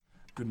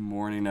Good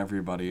morning,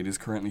 everybody. It is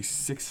currently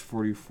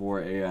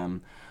 6:44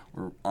 a.m.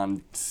 We're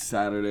on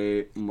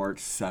Saturday, March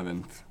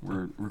 7th.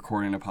 We're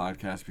recording a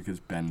podcast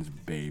because Ben's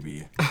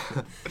baby.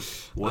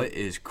 What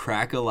is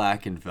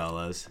crack-a-lackin',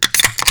 fellas?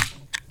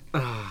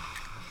 I'm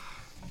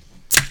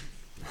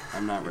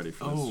not ready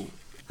for this. Oh,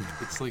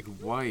 it's like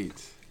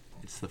white.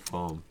 It's the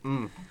foam.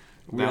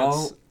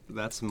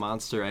 That's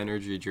Monster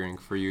Energy drink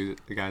for you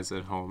guys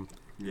at home.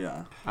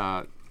 Yeah.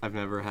 I've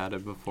never had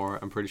it before.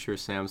 I'm pretty sure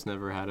Sam's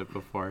never had it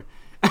before.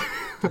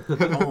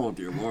 Oh,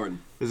 dear Lord.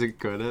 Is it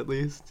good at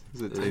least?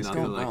 Does it There's taste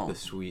nothing good? like No. the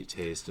sweet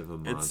taste of a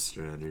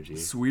Monster Energy.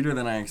 Sweeter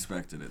than I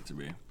expected it to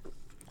be.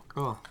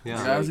 Oh, Like,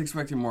 yeah. I was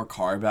expecting more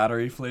car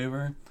battery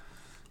flavor,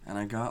 and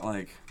I got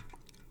like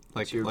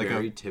It's your like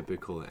very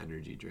typical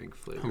energy drink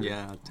flavor.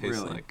 yeah, it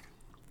tastes Really?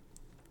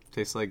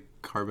 like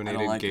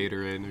carbonated like it.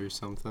 Gatorade or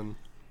something.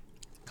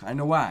 kind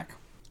of whack.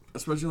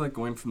 Especially like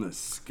going from the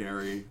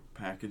scary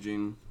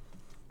packaging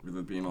with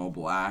it being all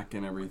black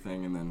and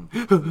everything, and then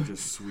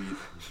just sweet.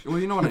 Well,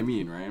 you know what I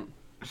mean, right?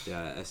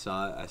 Yeah, I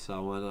saw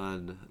one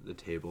on the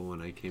table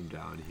when I came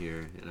down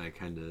here, and I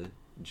kind of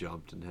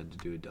jumped and had to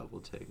do a double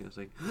take. I was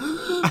like,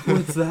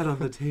 "What's that on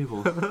the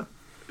table?"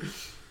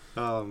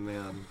 Oh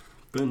man.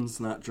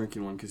 Ben's not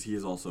drinking one because he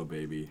is also a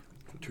baby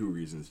for 2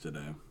 reasons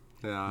today.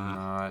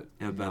 Yeah.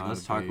 Yeah, Ben, Not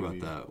let's a talk about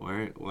baby. that.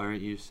 Why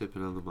aren't you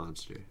sipping on the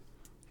Monster?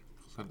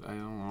 I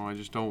don't know. I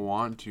just don't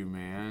want to,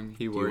 man. He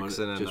Do you works want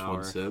in an just hour.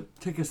 one sip?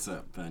 Take a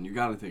sip, Ben. You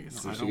gotta take a I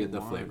sip. Once don't you get the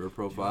want flavor to.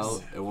 profile,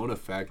 Yes. it won't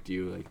affect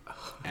you like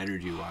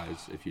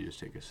energy-wise if you just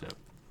take a sip.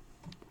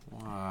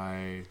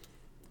 Why?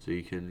 So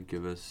you can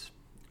give us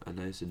a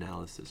nice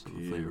analysis of the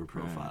Peer flavor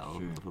profile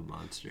pressure. of a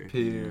Monster.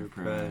 Peer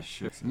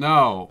pressure.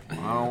 No, I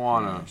don't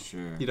want to.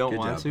 Sure. You don't Good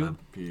want job, to? Ben.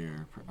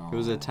 Peer. It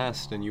was a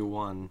test and you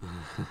won.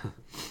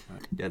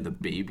 Yeah, the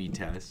baby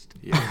test.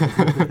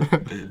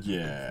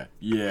 Yeah.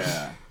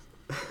 Yeah.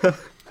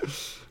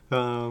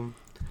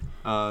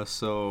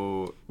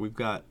 So we've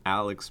got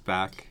Alex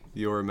back.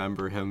 You'll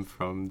remember him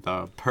from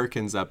the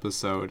Perkins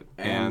episode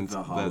And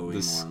the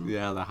Halloween one.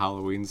 Yeah, the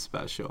Halloween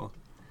special.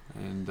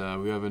 And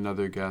we have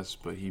another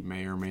guest, but he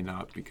may or may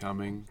not be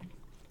coming.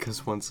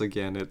 Because once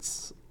again,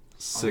 it's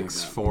Oh, yeah.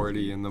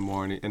 6:40 in the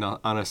morning,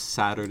 on a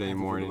Saturday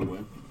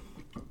morning.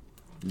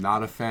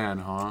 Not a fan,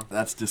 huh?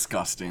 That's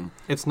disgusting.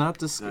 It's not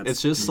That's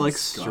it's just like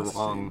disgusting.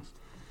 strong.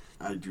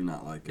 I do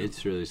not like it.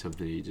 It's really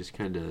something you just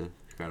kind of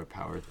gotta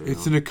power through.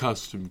 It's an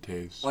accustomed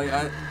taste. Like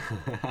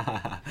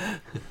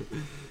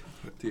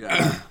the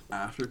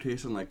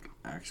aftertaste and like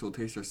actual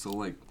taste are so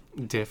like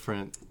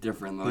Different.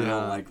 different that I Yeah.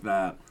 don't like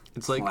that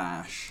It's like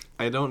clash.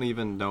 I don't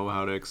even know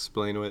how to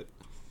explain it.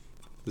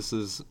 I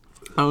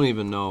don't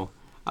even know.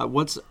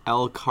 What's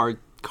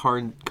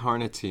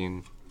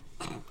L-carnitine?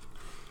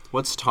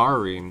 What's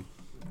taurine?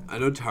 I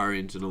know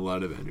taurine's in a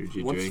lot of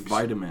energy What's drinks.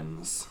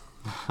 vitamins?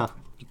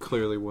 You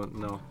clearly wouldn't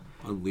know.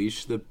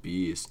 Unleash the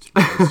beast.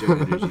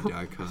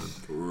 MonsterEnergy.com.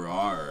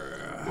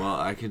 Rawr. Well,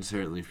 I can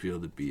certainly feel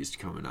the beast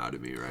coming out of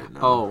me right now.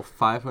 Oh,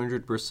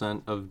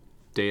 500% of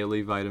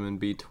daily vitamin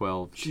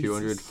B12, Jesus.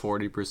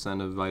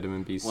 240% of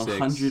vitamin B6.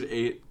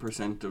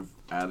 108% of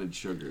added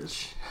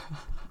sugars.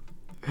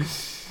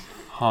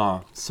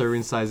 Huh.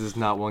 Serving size is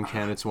not 1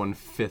 can, it's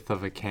 1/5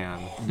 of a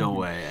can. No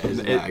way. Is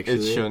it It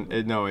actually?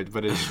 shouldn't.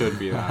 But it should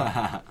be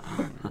that.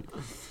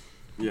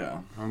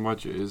 Yeah. How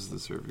much is the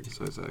serving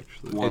size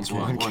actually? One. It's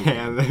 1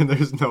 can. And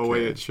there's no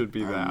way it should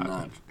be I'm that.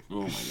 not.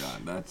 Oh my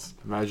god, that's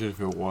Imagine if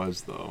it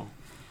was though.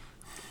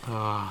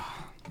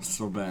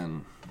 so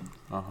Ben,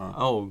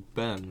 Oh,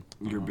 Ben.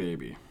 your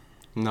baby.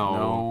 No.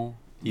 No.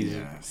 He's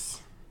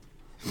Yes.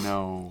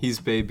 No. he's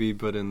baby,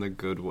 but in the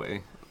good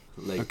way.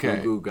 Like Okay.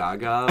 Goo Goo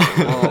Gaga?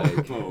 Or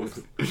like,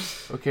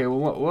 Both. Okay,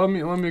 well let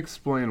me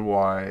explain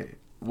why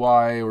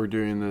we're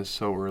doing this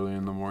so early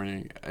in the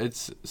morning.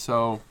 It's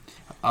so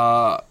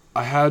I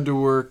had to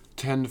work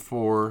 10 to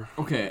 4.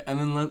 Okay, and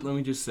then let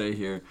me just say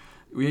here,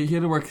 he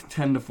had to work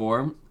 10 to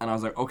 4, and I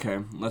was like, okay,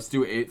 let's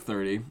do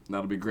 8:30.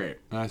 That'll be great.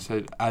 And I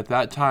said at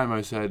that time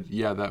I said,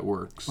 "Yeah, that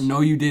works." No,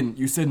 you didn't.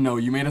 You said no.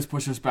 You made us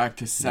push us back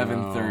to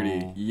 7:30.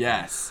 No.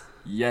 Yes.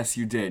 Yes,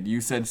 you did.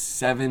 You said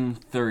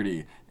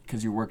 7:30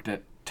 because you worked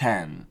at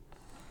 10.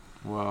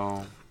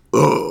 Well,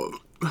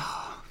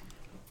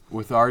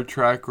 with our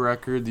track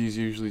record, these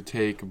usually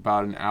take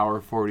about an hour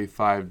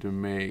 45 to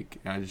make,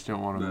 and I just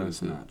don't want to That miss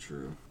is it. not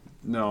true.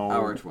 No.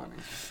 Hour 20.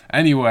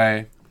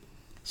 Anyway,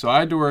 so I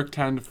had to work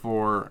 10 to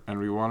 4, and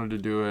we wanted to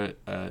do it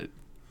at,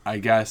 I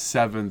guess,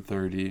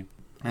 7:30.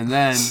 And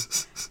then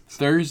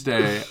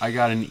Thursday, I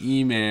got an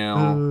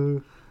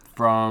email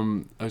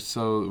from,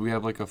 so we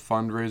have like a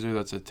fundraiser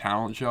that's a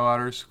talent show at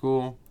our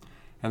school,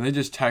 and they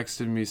just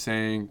texted me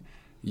saying,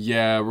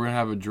 yeah, we're going to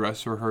have a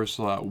dress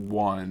rehearsal at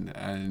 1,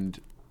 and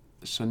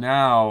so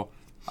now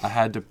I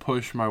had to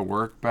push my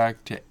work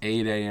back to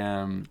 8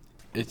 a.m.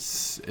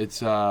 It's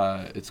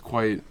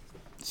quite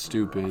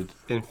stupid.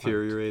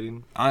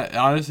 Infuriating.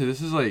 Honestly, this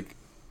is like,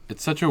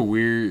 it's such a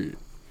weird,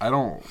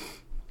 this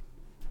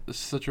is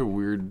such a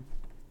weird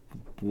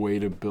way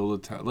to build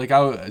a town. Like,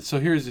 so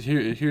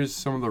here's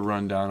some of the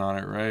rundown on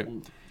it, right?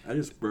 I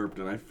just burped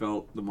and I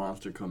felt the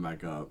monster come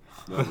back up.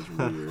 That was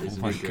weird.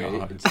 Isn't my it great?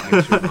 God. It's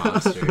extra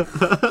monster.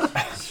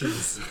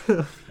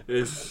 Jeez.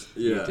 It's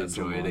You yeah. have to it's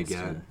a enjoy it monster.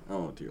 again.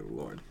 Oh dear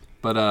lord.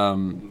 But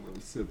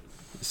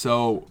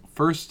so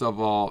first of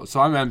all, so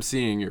I'm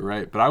emceeing it,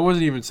 right? But I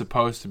wasn't even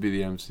supposed to be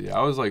the MC.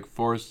 I was like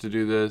forced to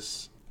do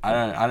this. I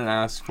didn't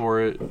ask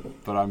for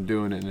it, but I'm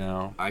doing it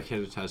now. I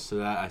can attest to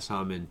that. I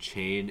saw him in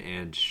chain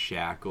and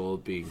shackle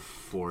being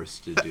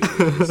forced to do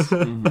this.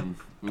 And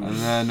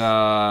then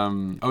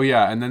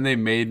and then they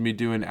made me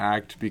do an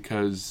act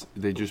because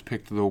they just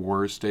picked the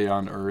worst day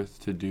on earth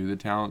to do the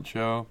talent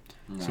show.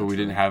 So we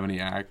didn't have any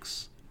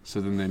acts.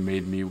 So then they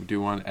made me do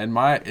one. And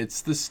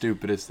it's the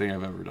stupidest thing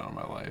I've ever done in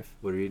my life.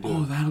 What are you Oh,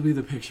 doing? that'll be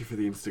the picture for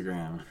the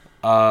Instagram.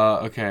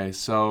 Okay,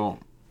 so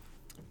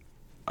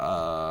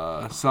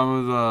some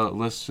of the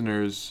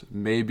listeners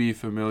may be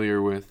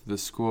familiar with the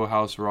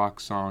Schoolhouse Rock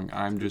song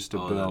 "I'm Just a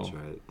Oh, Bill." that's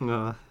right.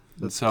 No, And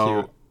that's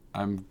so cute.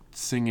 I'm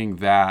singing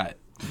that,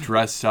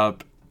 dressed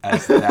up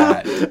as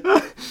that.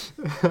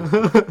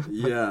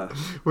 Yeah.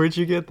 Where'd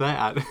you get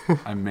that?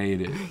 I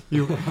made it.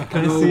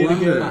 Can No I see it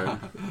wonder. again?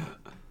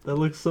 That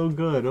looks so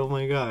good. Oh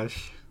my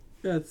gosh.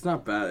 Yeah, it's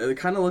not bad. It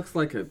kind of looks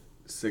like a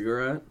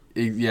cigarette.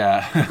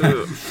 Yeah.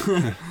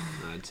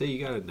 I'd say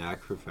you got a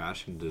knack for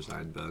fashion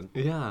design, Ben.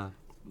 Yeah.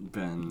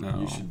 Ben,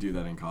 No. you should do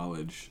that in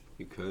college,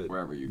 You could.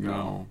 wherever you go.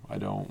 No, I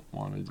don't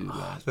want to do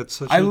that. That's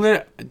such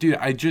Dude,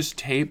 I just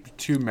taped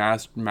two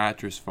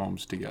mattress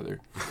foams together.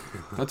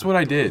 That's what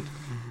I did.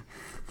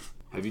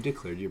 Have you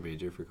declared your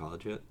major for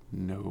college yet?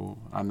 No,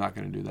 I'm not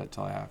gonna do that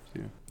till I have to.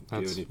 Do you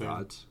That's have any fair.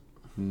 thoughts?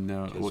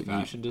 No, Because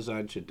fashion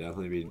design should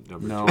definitely be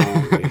number no,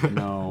 2.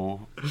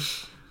 no.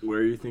 Where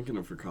are you thinking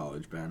of for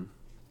college, Ben?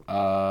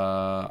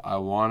 I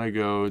want to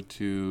go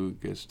to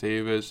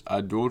Gustavus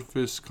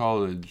Adolphus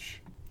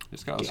College.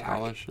 It's got a Gak.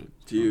 scholarship.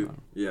 Do you?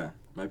 Yeah,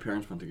 my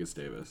parents went to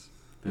Gustavus.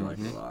 They like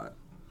it a lot.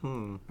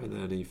 Hmm. Are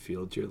there any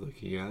fields you're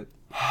looking at?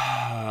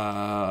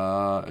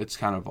 It's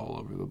kind of all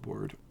over the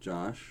board.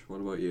 Josh,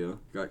 what about you?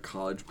 Got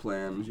college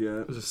plans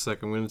yet? Just a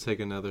second. I'm going to take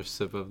another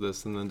sip of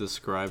this and then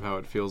describe how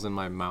it feels in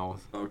my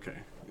mouth. Okay.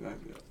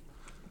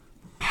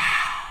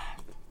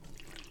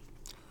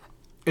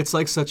 It's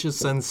like such a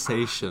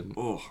sensation.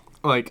 Oh,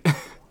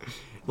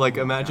 Like,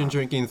 imagine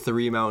drinking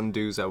 3 Mountain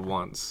Dews at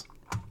once.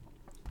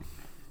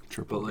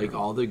 Triple. But like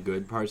barrel. all the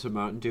good parts of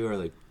Mountain Dew are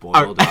like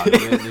boiled out of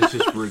it and it's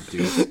just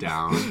reduced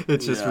down.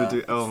 It's just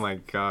Yeah. oh my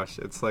gosh.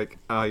 It's like,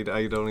 I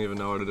don't even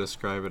know how to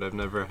describe it. I've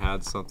never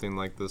had something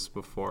like this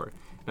before.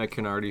 And I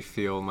can already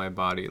feel my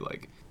body,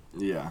 like,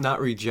 yeah. not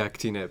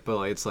rejecting it, but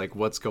like, it's like,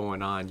 what's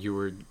going on? You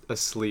were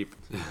asleep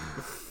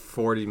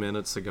 40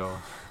 minutes ago.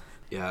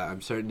 Yeah,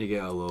 I'm starting to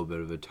get a little bit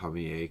of a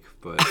tummy ache,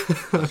 but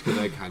that's because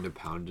I kind of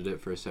pounded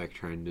it for a sec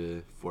trying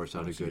to force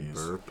out a good jeez.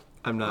 burp.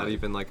 I'm not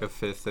even like a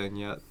fifth in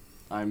yet.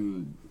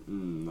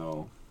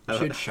 No. I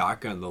should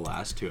shotgun the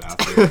last 2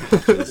 after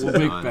this We'll is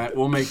make done. Ben.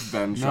 We'll make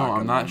Ben. No, shotgun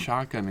I'm not them.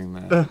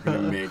 shotgunning that. We're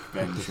gonna make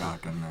Ben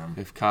shotgun them.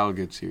 If Kyle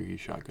gets here, he's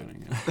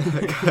shotgunning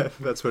it.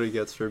 That's what he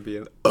gets for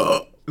being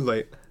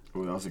late.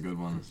 Oh, that was a good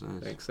one. That's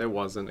nice. Thanks. It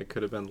wasn't. It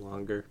could have been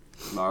longer.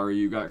 Mari,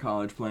 you got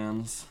college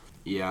plans?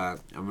 Yeah,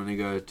 I'm gonna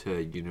go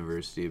to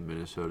University of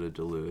Minnesota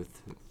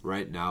Duluth.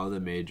 Right now, the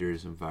major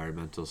is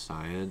environmental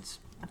science,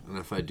 and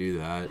if I do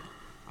that,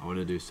 I want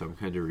to do some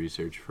kind of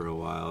research for a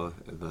while,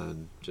 and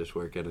then just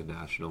work at a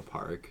national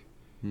park.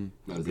 I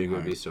That'd think it would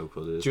hype. be so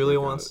cool to just Julia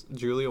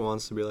work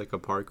wants to be like a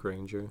park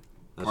ranger.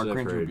 That's Park what I've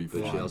ranger would heard, be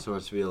but she fun. also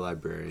wants to be a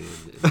librarian.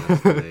 And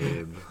that's the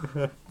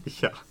aim.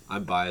 Yeah,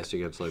 I'm biased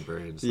against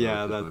librarians. Though,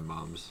 Yeah, 'cause that- my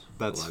mom's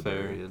that's a fair.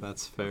 librarian.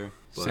 That's fair.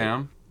 But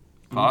Sam,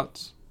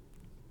 thoughts?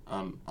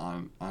 On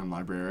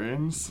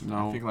librarians?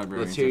 No. I think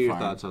librarians Let's hear are your fine.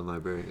 thoughts on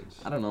librarians.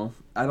 I don't know.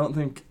 I don't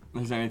think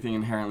there's anything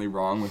inherently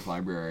wrong with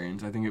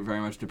librarians. I think it very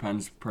much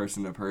depends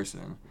person to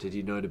person. Did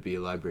you know to be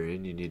a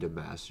librarian you need a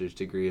master's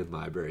degree in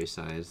library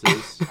sciences?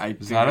 I Is think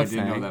that I a did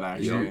thing? know that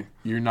actually.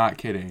 You're not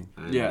kidding.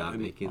 I'm Yeah, not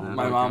making that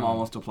my up. mom God.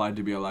 almost applied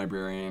to be a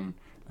librarian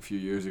a few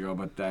years ago,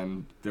 but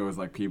then there was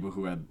like people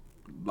who had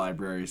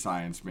library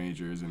science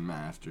majors and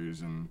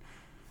masters, and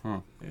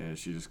yeah,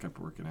 she just kept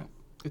working it.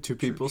 Do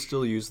people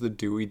still use the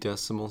Dewey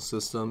Decimal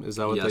System? Is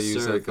that what Yes, they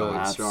use sir, at going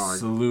the? strong.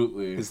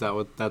 Absolutely. Is that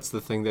what? That's the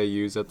thing they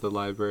use at the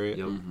library.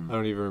 Yep. I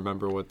don't even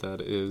remember what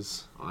that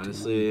is.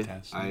 Honestly,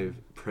 Decimal. I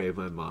pray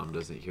my mom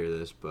doesn't hear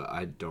this, but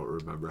I don't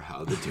remember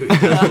how the Dewey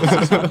Decimal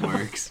System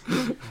works.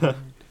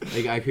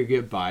 Like, I could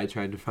get by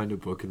trying to find a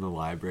book in the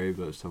library,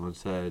 but if someone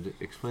said,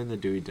 explain the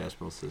Dewey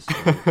Decimal System,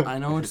 I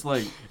know it's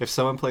like If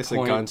someone placed a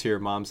Point. gun to your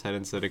mom's head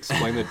and said,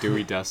 "Explain the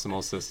Dewey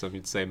Decimal System,"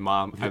 you'd say,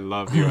 "Mom, I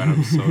love you, and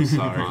I'm so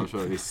sorry." mom's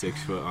probably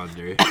 6 foot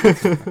under.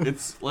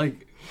 it's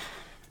like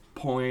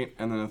point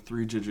and then a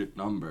 3-digit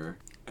number.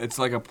 It's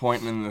like a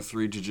point and then a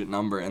 3-digit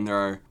number, and there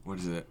are what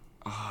is it?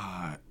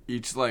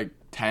 Each like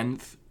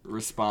 10th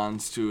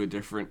responds to a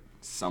different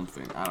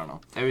something. I don't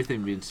know.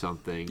 Everything means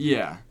something.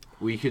 Yeah,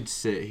 We could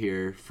sit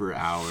here for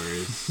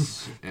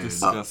hours and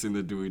discussing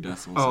the Dewey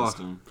Decimal Oh.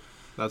 System.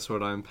 That's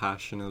what I'm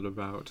passionate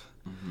about.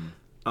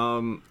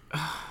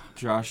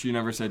 Josh, you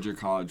never said your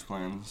college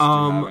plans. Do you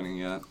have any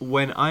yet?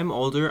 When I'm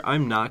older,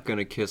 I'm not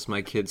gonna kiss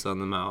my kids on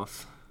the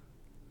mouth.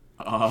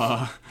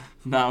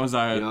 That was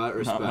our. You know what?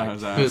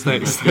 Respect.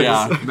 Thanks.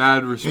 Yeah,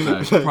 Mad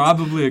respect.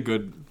 probably a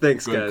good.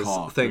 Thanks, good guys.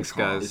 Call. Thanks,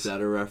 Good call. guys. Is that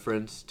a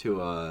reference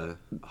to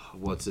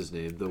what's his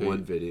name? The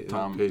one video.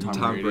 Tom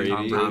Brady.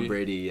 Brady. Tom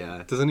Brady.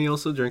 Yeah. Doesn't he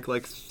also drink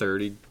like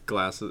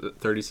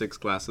 36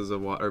 glasses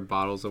of water, or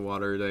bottles of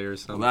water a day or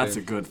something? Well, that's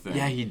a good thing.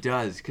 Yeah, he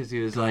does, because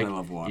he was God, I like,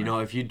 love water. you know,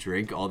 if you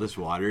drink all this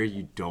water,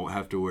 you don't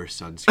have to wear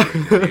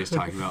sunscreen. And he was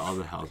talking about all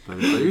the health Are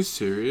you benefits.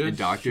 serious? And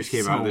doctors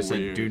came So out and they said,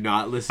 weird. do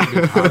not listen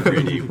to Tom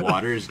Brady.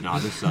 Water is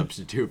not a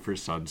substitute for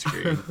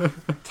sunscreen.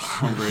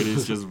 Tom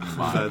Brady's just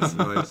That's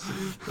vibing.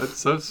 nice. That's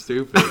so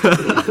stupid.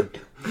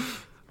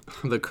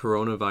 The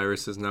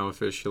coronavirus is now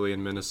officially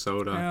in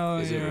Minnesota. Hell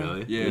Is it yeah.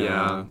 really?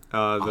 Yeah.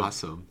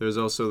 Awesome. There's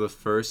also the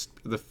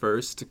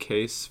first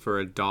case for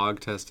a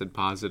dog tested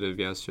positive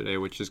yesterday,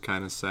 which is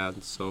kind of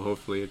sad. So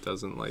hopefully it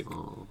doesn't like.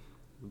 Oh,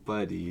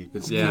 buddy.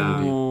 It's Yeah.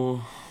 Kennedy.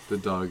 Oh, The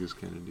dog is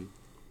Kennedy.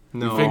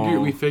 No,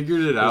 We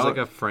figured it it was out. like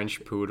a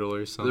French poodle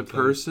or something. The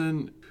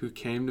person who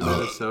came to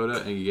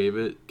Minnesota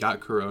and got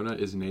corona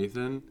is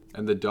Nathan,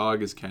 and the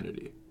dog is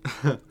Kennedy.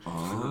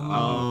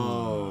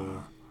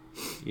 Oh.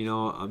 You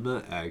know, I'm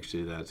not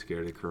actually that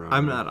scared of corona.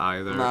 I'm not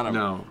either.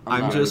 No,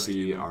 I'm not just- gonna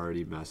be Be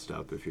already messed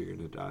up if you're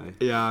gonna die.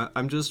 Yeah,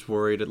 I'm just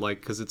worried,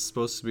 because it's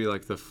supposed to be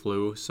like the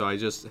flu, so I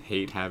just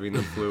hate having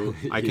the flu.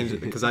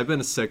 Because I've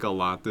been sick a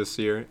lot this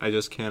year. I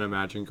just can't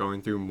imagine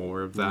going through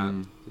more of that.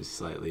 Just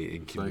slightly like,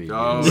 inconvenient.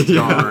 oh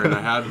darn,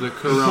 I have the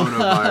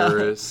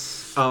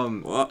coronavirus.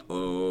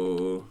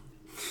 Uh-oh.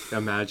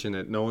 Imagine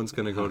it. No one's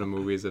gonna go to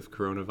movies if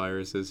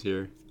coronavirus is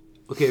here.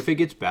 Okay, if it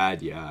gets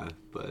bad, yeah,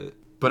 but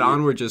But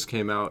Onward just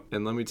came out,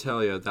 and let me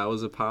tell you, that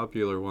was a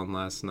popular one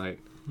last night.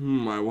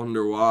 I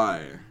wonder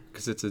why.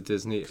 Because it's a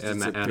Disney 'Cause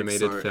it's a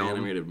animated Pixar film.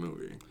 animated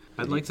movie.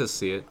 I'd like to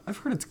see it. I've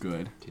heard it's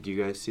good. did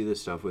you guys see the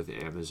stuff with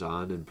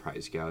Amazon and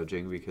price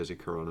gouging because of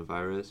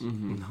coronavirus?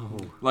 No.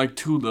 Like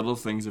 2 little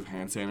things of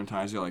hand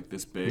sanitizer, like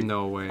this big,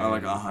 No way. are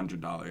like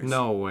 $100.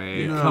 No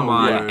way. No Come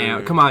on,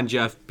 way. Come on,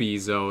 Jeff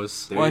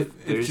Bezos. There- Well, it's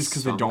there's just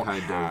because they some don't kind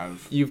of-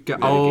 have. You've got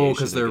litigation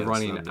because they're against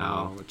running them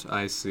now. out.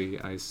 I see.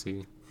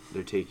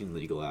 They're taking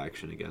legal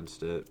action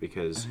against it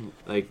because,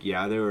 like,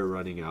 yeah, they were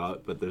running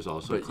out, but there's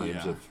also But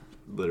claims yeah. of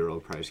literal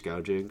price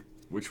gouging.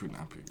 Which would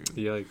not be good.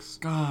 Yikes.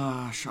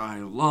 Gosh, I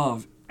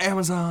love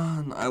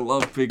Amazon. I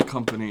love big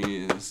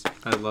companies.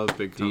 I love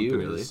big Do you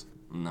companies.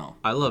 No.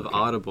 I love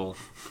Audible.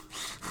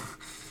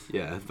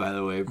 Yeah, by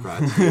the way,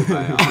 brought to you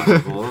by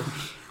Audible.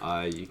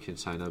 You can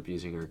sign up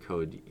using our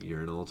code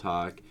Urinal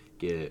Talk.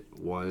 Get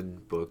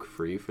 1 book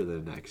free for the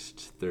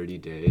next 30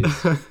 days.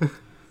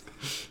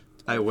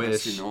 I Yes,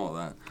 wish. you know all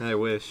that. I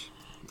wish.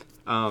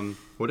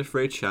 What if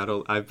Raid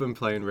Shadow? I've been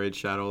playing Raid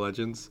Shadow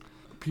Legends.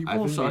 People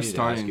been are meaning to ask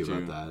starting you to.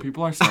 about that.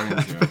 People are starting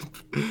to.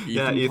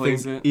 Ethan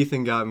plays it.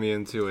 Ethan got me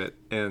into it,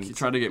 He and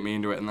tried to get me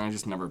into it, and then I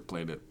just never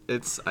played it.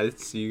 it's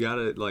you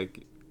gotta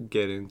like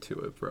get into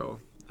it, bro.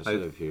 That's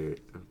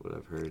what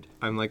I've heard.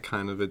 I'm like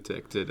kind of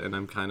addicted, and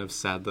I'm kind of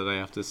sad that I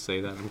have to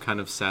say that. I'm kind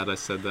of sad I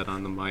said that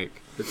on the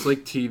mic. It's like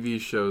TV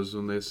shows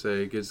when they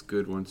say it gets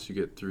good once you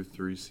get through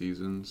 3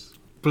 seasons.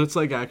 But it's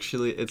like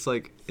actually, it's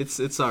like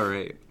it's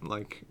alright.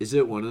 Like Is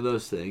it one of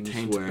those things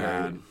Taint where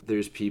bad.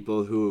 there's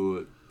people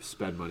who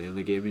spend money on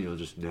the game and you'll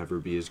just never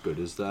be as good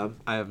as them?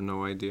 I have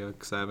no idea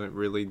because I haven't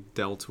really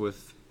dealt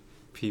with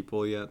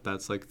people yet.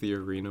 That's like the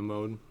arena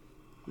mode.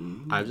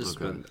 I've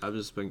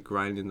just been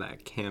grinding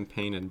that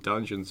campaign and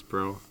dungeons,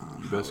 bro.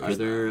 Best Are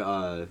there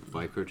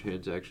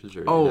microtransactions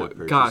or Oh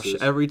in-app gosh,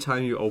 purchases? every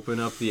time you open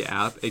up the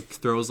app, it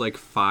throws like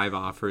 5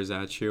 offers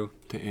at you.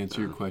 To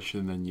answer your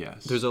question, then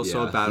yes. There's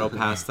also Yeah. a battle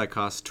pass that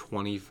costs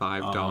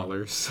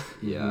 $25.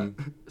 Yeah.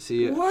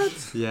 See,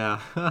 What? Yeah,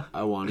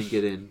 I want to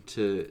get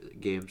into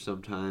games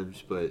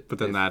sometimes, but but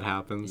then if- that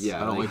happens.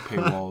 Yeah, I don't like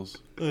paywalls.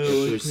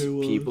 if there's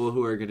people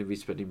who are going to be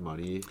spending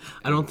money,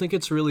 I don't think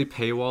it's really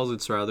paywalls.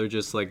 It's rather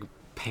just like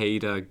pay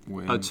to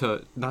Win.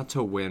 to not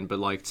to win, but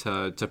like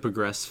to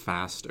progress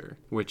faster.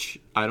 Which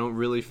I don't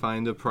really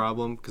find a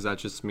problem because that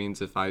just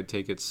means if I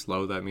take it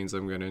slow, that means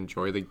I'm gonna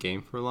enjoy the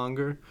game for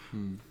longer.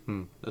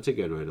 that's a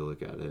good way to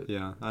look at it.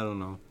 Yeah, I don't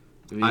know.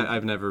 I mean,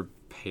 I've never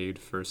paid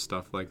for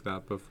stuff like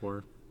that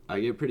before. I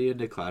get pretty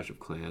into Clash of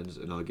Clans,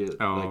 and I'll get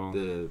Oh. like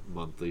the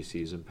monthly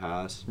season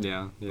pass.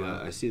 Yeah, But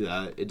yeah. I see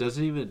that it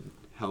doesn't even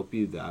help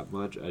you that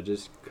much. I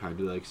just kind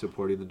of like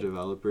supporting the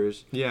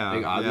developers. Yeah,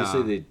 Like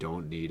obviously yeah. they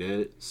don't need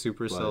it.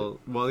 Supercell.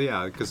 Well,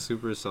 yeah, because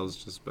Supercell's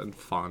just been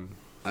fun.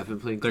 I've been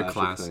playing They're Clash of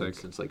classic. Clans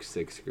since like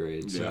 6th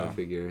grade, so Yeah. I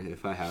figure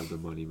if I have the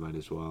money, might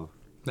as well.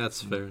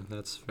 That's fair.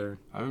 That's fair.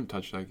 I haven't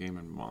touched that game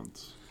in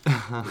months.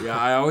 Yeah,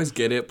 I always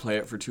get it, play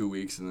it for 2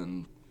 weeks, and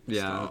then Yeah,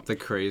 stop. the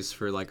craze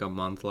for like a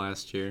month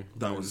last year.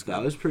 That was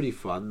That was pretty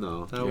fun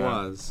though. That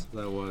Yeah.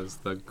 was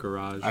the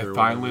garage. I or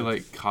finally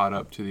whatever. like caught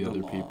up to the The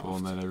other people,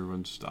 and loft. then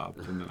everyone stopped,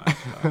 and then I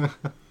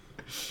stopped.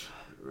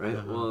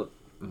 Right. Well,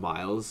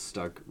 Miles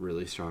stuck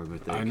really strong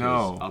with it. I 'cause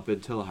know. Up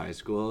until high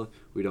school,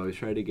 we'd always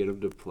try to get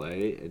him to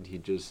play, and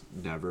he'd just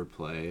never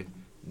play.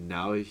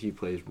 now he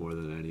plays more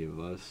than any of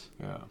us.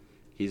 Yeah.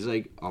 He's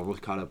like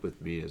almost caught up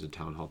with me as a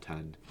Town Hall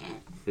 10.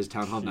 His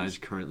Town Hall 9 is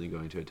currently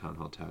going to a Town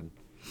Hall 10.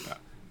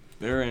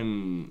 They're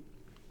in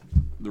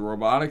the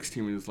robotics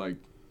team is like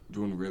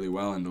doing really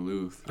well in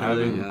Duluth. I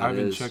haven't, Yeah, I haven't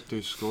it is. checked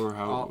their score.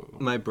 How?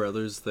 My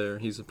brother's there.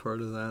 He's a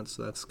part of that,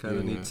 so that's kind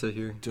of Yeah. neat to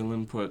hear.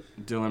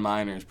 Dylan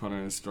Miners put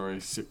in his story.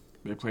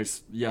 They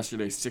placed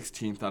yesterday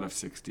 16th out of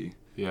 60,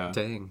 Yeah.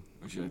 Dang.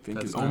 which I think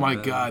That's is Oh not my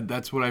bad. God,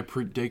 that's what I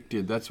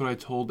predicted. That's what I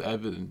told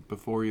Evan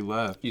before he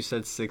left. You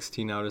said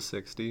 16 out of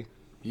 60?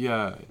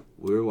 Yeah.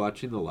 We were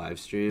watching the live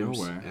streams,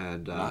 No way.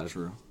 and not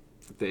true.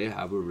 they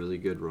have a really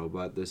good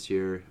robot this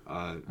year.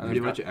 Pretty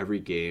much every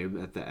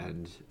game at the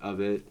end of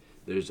it,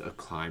 there's a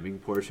climbing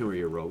portion where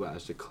your robot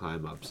has to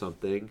climb up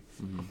something.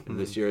 And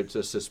this year it's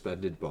a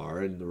suspended bar,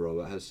 and the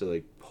robot has to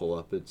like pull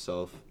up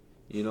itself,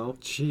 you know?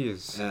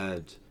 Jeez.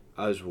 And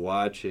I was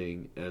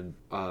watching, and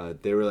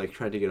they were like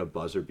trying to get a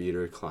buzzer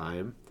beater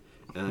climb.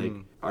 And like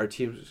our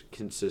team's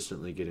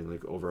consistently getting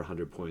like over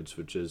 100 points,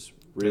 which is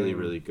really,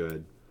 really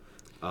good.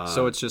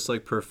 So it's just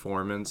like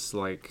performance,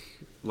 like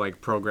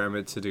program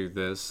it to do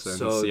this and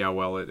So- see how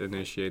well it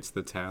initiates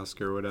the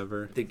task or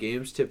whatever. The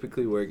games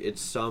typically work.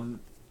 It's some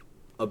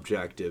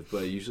objective,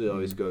 but it usually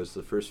always goes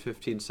the first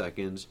 15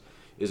 seconds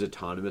is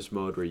autonomous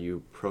mode where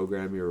you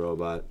program your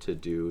robot to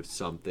do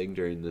something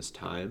during this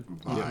time.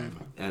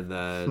 And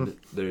then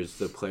there's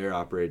the player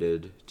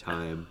operated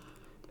time,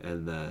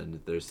 and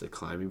then there's the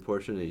climbing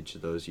portion, and each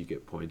of those you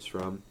get points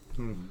from.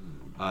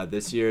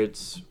 This year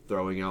it's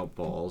throwing out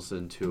balls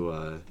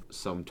into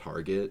some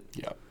target.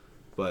 Yep.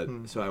 But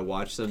so I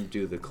watched them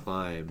do the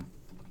climb,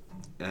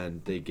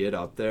 and they get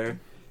up there,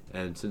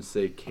 and since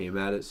they came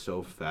at it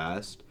so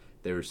fast,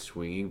 they were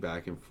swinging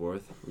back and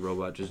forth. The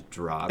robot just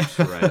drops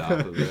right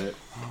off of it.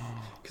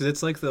 Because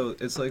it's like those.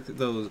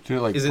 Do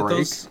it like Is it break?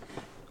 those?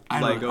 I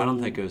Lego- don't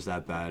think it was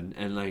that bad.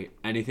 And like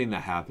anything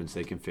that happens,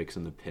 they can fix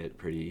in the pit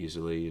pretty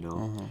easily, you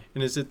know.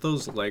 And is it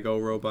those Lego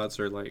robots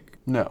or like?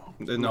 No.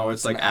 No,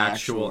 it's like an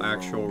actual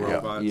actual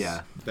robot. robots.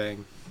 Yeah.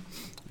 Dang.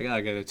 I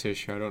gotta get a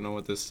tissue. I don't know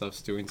what this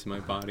stuff's doing to my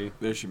body.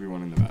 There should be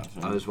one in the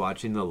bathroom. I was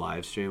watching the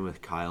live stream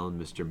with Kyle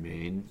and Mr.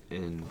 Main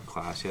in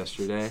class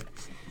yesterday,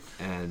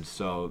 and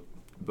so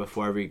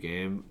before every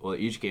game, well,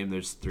 each game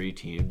there's 3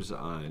 teams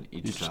on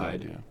each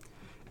side. Yeah.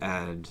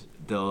 And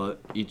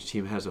each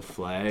team has a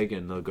flag,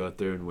 and they'll go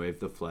through and wave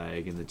the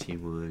flag, and the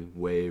team will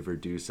wave or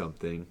do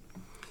something.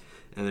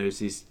 And there's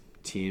these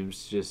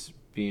teams just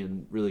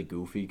being really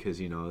goofy because,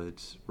 you know,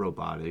 it's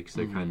robotics.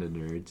 They're kind of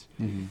nerds.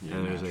 Yeah,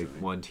 And there's like naturally.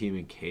 one team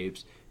in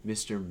capes.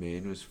 Mr.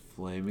 Main was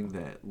flaming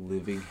that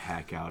living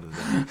heck out of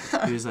them.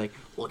 He was like,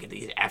 "Look at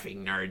these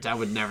effing nerds. I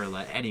would never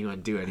let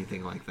anyone do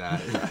anything like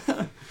that."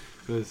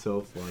 It was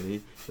so funny.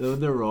 And then when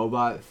the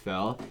robot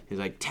fell, he's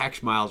like,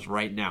 "Text Miles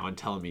right now and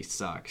tell him he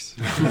sucks."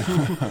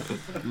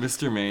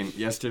 Mr. Main,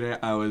 yesterday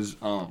I was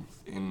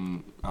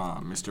in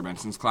Mr.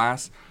 Benson's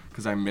class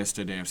because I missed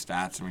a day of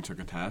stats and we took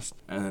a test.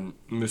 And then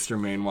Mr.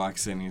 Main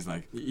walks in.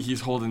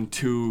 He's holding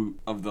 2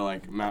 of the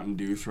like Mountain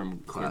Dews from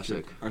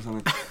Classic. or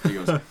something. He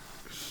goes,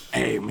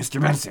 "Hey, Mr.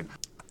 Benson,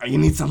 you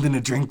need something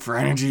to drink for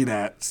energy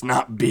that's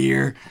not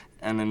beer."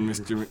 And then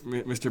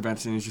Mr.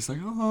 Benson is just like,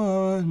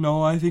 "Oh,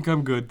 no, I think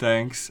I'm good,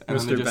 thanks." And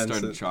then they Mr. just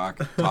Benson.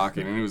 started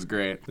talking, and it was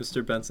great.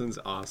 Mr. Benson's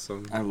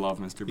awesome. I love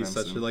Mr. He's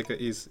Benson.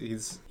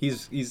 such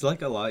he's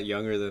like a lot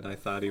younger than I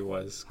thought he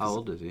was. How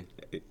old is he?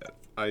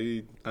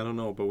 I don't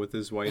know, but with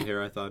his white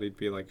hair, I thought he'd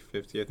be like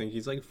 50. I think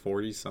he's like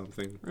 40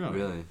 something.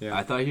 Really? Yeah.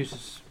 I thought he was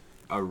just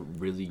a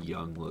really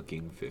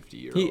young-looking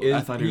 50-year-old. He is.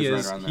 I thought he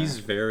was right around He's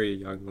there. very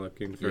young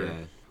looking for. Yeah.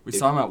 We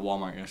saw him at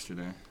Walmart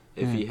yesterday.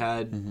 If he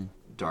had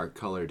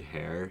dark-colored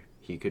hair,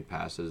 he could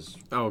pass as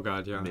Oh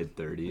God, yeah.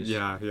 mid-30s.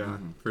 Yeah,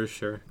 for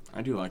sure.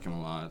 I do like him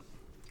a lot.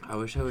 I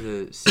wish I would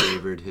have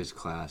savored his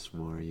class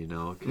more, you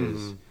know,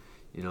 because,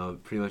 you know,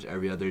 pretty much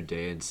every other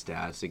day in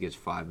stats, it gets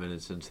 5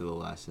 minutes into the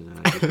lesson, and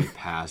I just be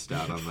passed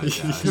out on my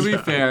desk. To be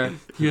fair,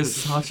 he has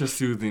such a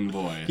soothing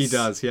voice. He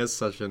does. He has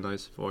such a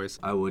nice voice.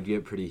 I would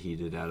get pretty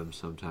heated at him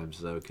sometimes,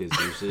 though, because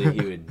usually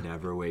he would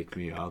never wake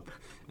me up.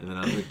 And then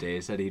on the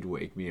days that he'd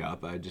wake me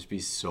up, I'd just be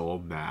so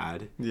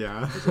mad.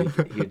 Yeah.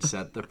 Like, he'd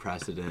set the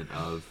precedent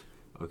of,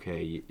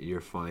 okay,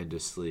 you're fine to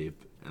sleep,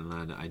 and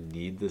then I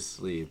need the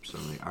sleep, so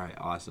I'm like, all right,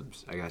 awesome.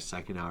 I got a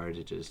second hour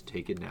to just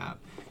take a nap,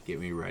 get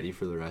me ready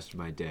for the rest of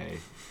my day,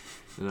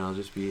 and I'll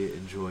just be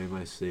enjoying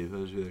my sleep.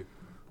 I'll just be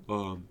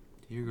like,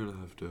 you're gonna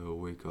have to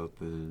wake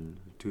up and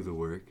do the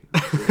work.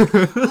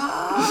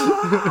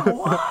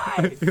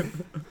 Why?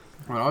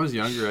 When I was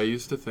younger, I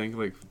used to think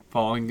like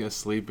falling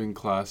asleep in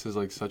class is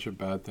like such a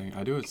bad thing.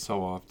 I do it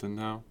so often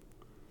now.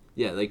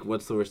 Yeah, like,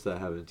 what's the worst that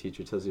happens? A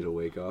teacher tells you to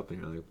wake up, and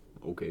you're like,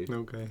 okay.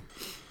 Okay.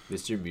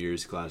 Mr.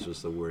 Muir's class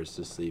was the worst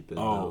to sleep in,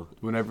 Oh,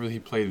 whenever he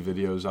played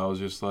videos, I was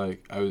just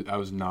like, I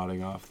was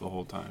nodding off the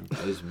whole time.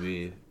 That was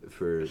me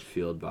for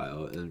field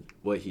bio. And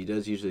what he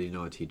does usually, you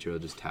know, a teacher will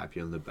just tap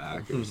you on the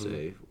back or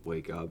say,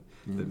 wake up.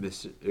 But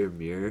Mr.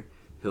 Muir,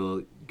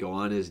 he'll go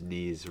on his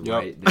knees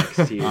right next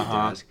to your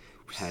desk,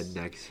 head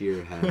next to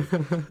your head.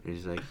 And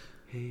he's like,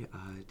 hey,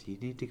 do you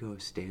need to go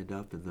stand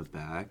up in the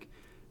back?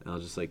 And I'll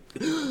just like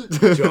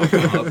jump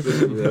up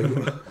and be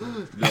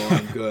like, no,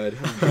 I'm good.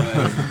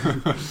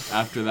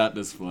 After that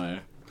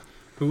display.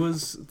 Who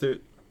was there?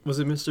 Was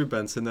it Mr.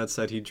 Benson that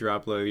said he'd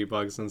drop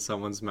ladybugs in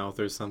someone's mouth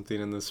or something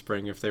in the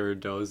spring if they were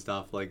dozed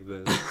off like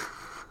this?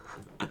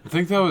 I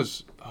think that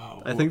was.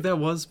 Oh, I think that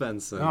was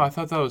Benson. No, I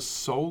thought that was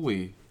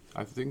Soli.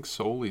 I think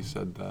Soli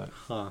said that.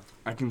 Huh.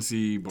 I can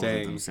see both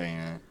Dang. of them saying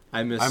it.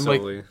 I miss I'm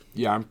like- Sully.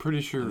 Yeah, I'm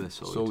pretty sure miss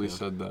Soli, Soli too.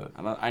 said that.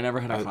 I never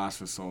had a I- class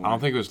with Soul. I don't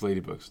think it was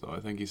ladybugs though. I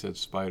think he said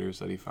spiders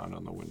that he found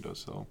on the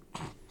windowsill.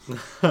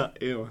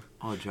 Ew.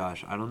 Oh,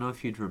 Josh, I don't know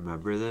if you'd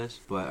remember this,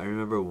 but I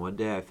remember one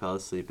day I fell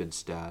asleep in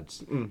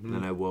stats. Mhm.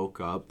 Then I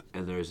woke up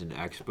and there was an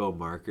Expo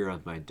marker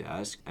on my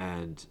desk,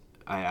 and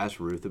I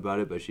asked Ruth about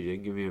it, but she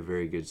didn't give me a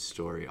very good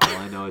story. All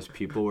I know is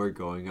people were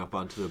going up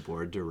onto the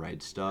board to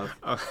write stuff,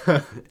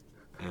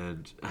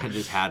 and I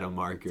just had a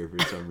marker for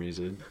some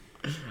reason.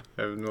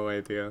 I have no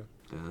idea.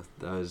 Yeah,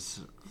 that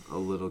was a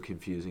little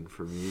confusing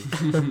for me.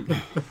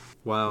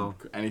 Wow.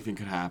 Anything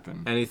could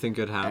happen. Anything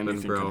could happen,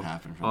 Anything bro. could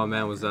happen from Oh the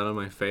man, was that marker. on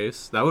my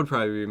face? That would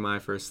probably be my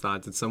first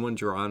thought. Did someone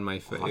draw on my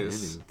Oh, I didn't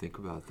face? even think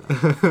about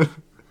that.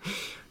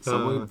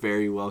 Someone Uh,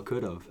 very well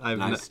could have,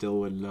 and I ne- still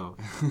wouldn't know.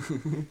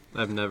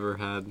 I've never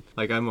had,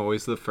 like, I'm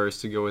always the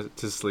first to go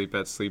to sleep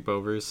at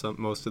sleepovers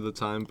most of the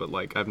time, but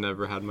like I've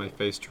never had my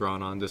face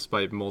drawn on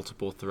despite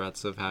multiple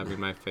threats of having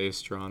my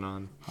face drawn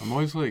on. I'm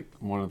always like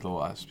one of the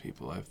last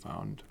people I've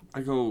found.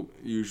 I go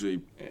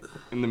usually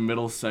in the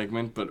middle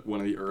segment, but one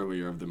of the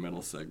earlier of the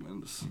middle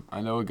segments.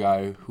 I know a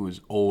guy who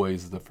is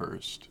always the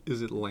first.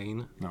 Is it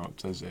Lane? No,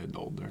 it says Ed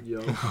Older.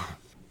 Yo.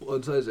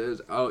 Once I say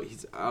it's out,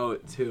 he's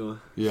out too.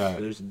 Yeah,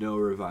 There's no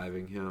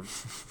reviving him.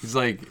 he's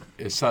like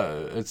it's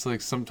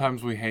like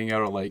sometimes we hang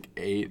out at like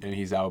 8 and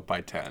he's out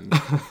by 10.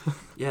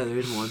 Yeah,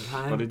 there's one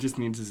time But it just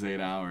needs his 8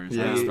 hours.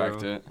 I Yeah, respect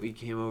bro. it. we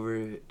came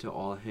over to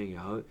all hang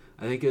out.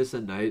 I think it was the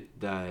night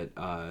that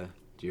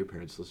do your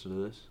parents listen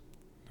to this?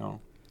 No.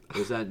 It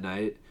was that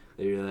night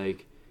that you're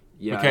like,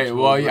 yeah. Okay,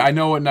 well, yeah, I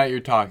know what night you're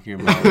talking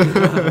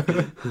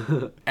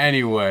about.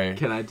 Anyway.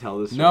 Can I tell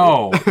this?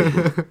 No.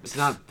 It's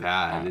not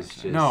bad. It's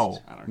just No.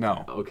 I don't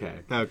No. Okay.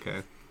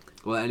 Okay.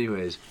 Well,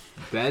 anyways,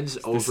 Ben's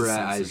This over is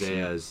at censorship.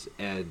 Isaiah's,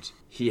 and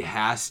he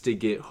has to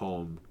get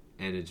home,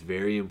 and it's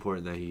very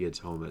important that he gets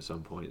home at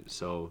some point.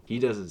 So he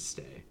doesn't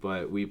stay,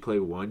 but we play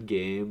one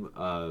game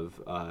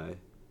of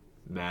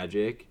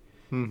Magic,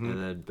 Mm-hmm.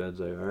 and then Ben's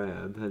like, "All right,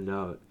 I'm heading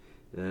out."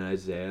 And then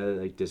Isaiah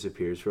like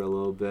disappears for a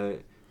little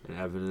bit, and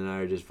Evan and I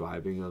are just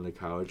vibing on the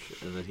couch,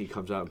 and then he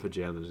comes out in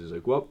pajamas. And he's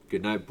like, "Well,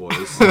 good night, boys."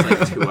 It's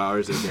like 2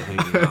 hours into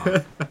hanging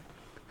out,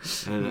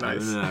 and Nice.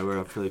 Evan and I were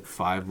up for like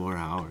 5 more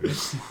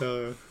hours.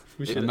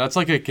 We should And that's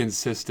like a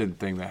consistent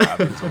thing that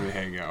happens when we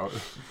hang out.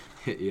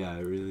 Yeah,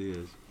 it really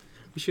is.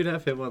 we should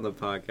have him on the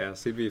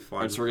podcast. He'd be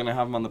fun. So we're gonna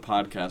have him on the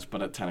podcast,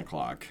 but at 10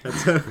 o'clock.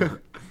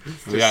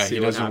 Yeah, see he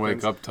what doesn't happens.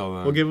 wake up till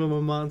then. We'll give him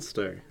a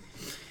monster.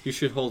 You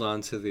should hold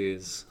on to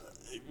these.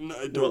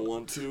 I don't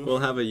want to. We'll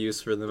have a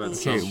use for them at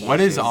some Okay, point. what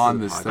is on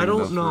this thing? I though,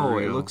 don't for know.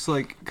 It real? looks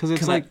like because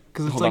it's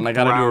Hold on, I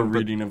gotta do a brown, but-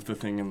 reading of the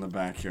thing in the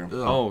back here. Ugh,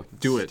 Oh,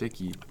 do it.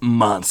 Sticky.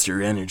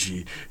 Monster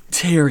Energy.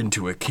 Tear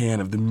into a can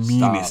of the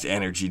meanest Stop.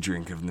 energy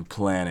drink of the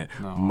planet.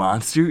 No.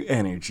 Monster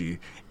Energy.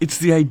 It's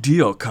the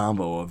ideal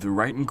combo of the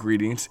right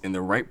ingredients in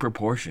the right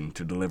proportion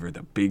to deliver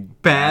the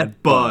big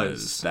Bad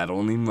buzz. that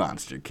only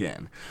Monster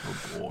can.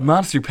 Oh boy.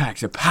 Monster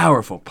packs a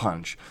powerful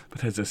punch,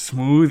 but has a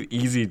smooth,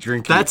 easy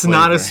drinking That's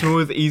not a flavor.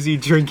 smooth, easy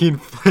drinking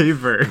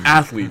flavor.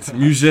 Athletes,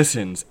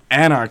 musicians,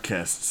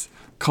 anarchists,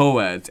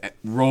 co-eds,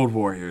 road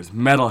warriors,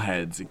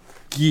 metalheads,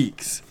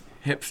 geeks,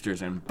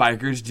 hipsters, and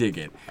bikers dig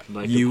it. I'd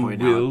like to You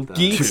point will out that-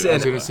 Geeks too. I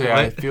was and- gonna say, What?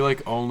 I feel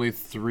like only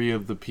 3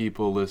 of the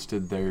people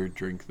listed there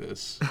drink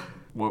this.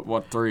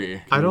 What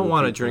 3? I don't you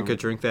want to repeat drink them? a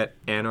drink that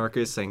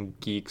anarchists and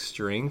geeks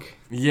drink.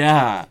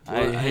 Yeah, Well,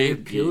 I hate it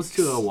appeals geeks.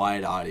 to a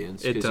wide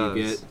audience It because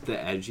you does. get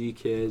the edgy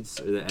kids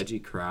or the edgy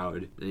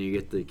crowd, and you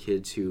get the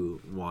kids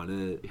who want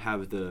to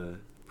have the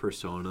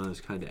persona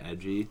is kind of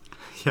edgy.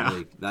 Yeah.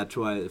 Like that's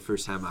why the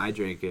first time I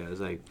drank it, I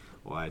was like,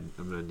 "Well, I'm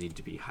gonna need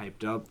to be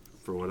hyped up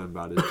for what I'm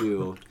about to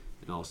do,"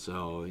 and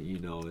also,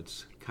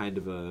 it's kind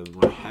of a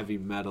more heavy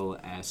metal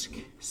esque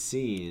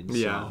scene.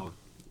 Yeah. So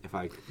if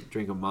I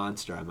drink a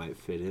Monster, I might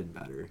fit in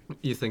better.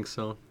 You think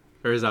so?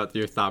 Or is that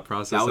your thought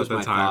process That was at the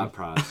my time? thought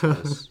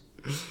process.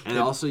 And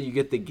also, you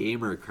get the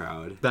gamer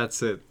crowd.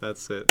 That's it.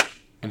 That's it.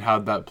 And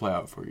how'd that play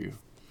out for you?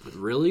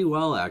 Really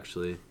well,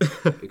 actually.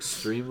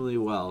 Extremely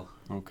well.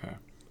 Okay.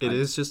 It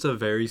is just a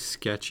very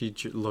sketchy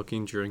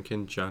looking drink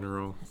in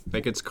general.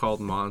 Like it's called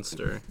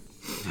Monster.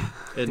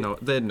 It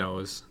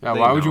knows. Yeah, They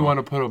why would you know. want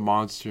to put a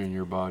monster in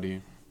your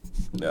body?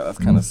 Yeah, that's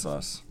kind of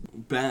sus.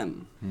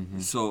 Ben,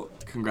 so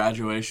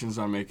congratulations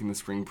on making the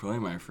spring play,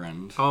 my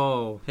friend.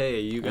 Oh, hey,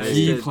 you guys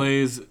He did.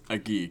 plays a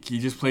geek. He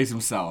just plays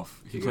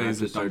himself. He You're gonna have plays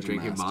to a start dungeon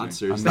drinking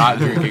master. Monsters. I'm not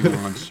drinking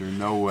monster.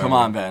 No way. Come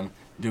on, Ben.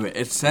 Do it.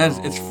 It says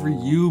it's for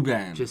No. you,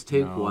 Ben. Just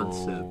take No. one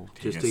sip,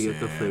 Take just a to get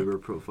the sip. flavor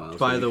profile. So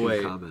By you the can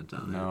way- comment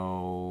on it.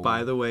 No.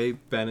 By the way,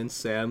 Ben and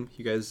Sam,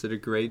 you guys did a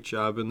great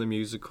job in the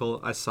musical.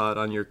 I saw it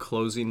on your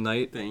closing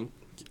night. Thank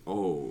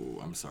Oh,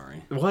 I'm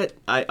sorry. What?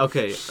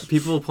 Okay,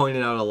 people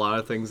pointed out a lot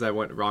of things that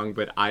went wrong,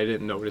 but I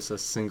didn't notice a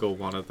single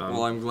one of them.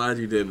 Well, I'm glad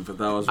you didn't, but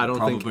that was I don't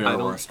probably think- our I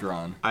don't- worst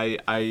run.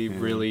 I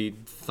really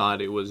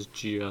thought it was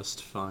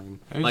just fine.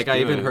 It was Like, I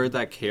even good. heard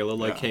that Kayla,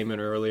 like, Yeah. came in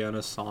early on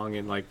a song,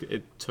 and, like,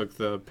 it took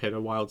the pit a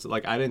while to,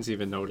 like, I didn't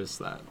even notice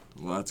that.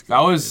 Well, that's good.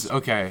 That was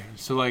okay.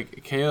 So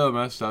like Kayla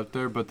messed up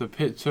there, but the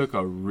pit took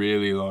a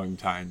really long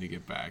time to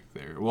get back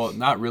there. Well,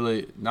 not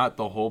really, not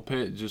the whole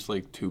pit, just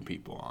like 2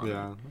 people on.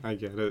 Yeah, I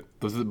get it.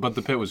 But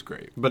the pit was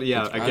great. But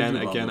yeah, I again,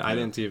 do love the I pit.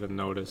 didn't even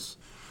notice.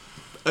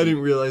 I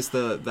didn't realize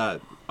that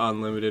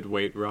unlimited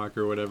weight rock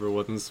or whatever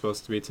wasn't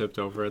supposed to be tipped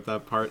over at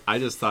that part. I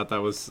just thought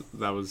that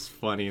was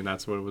funny, and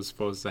that's what was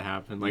supposed to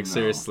happen. Like, No.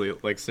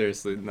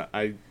 seriously, no,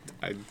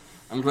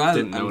 I'm glad.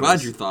 didn't I'm glad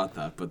notice. you thought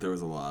that, but there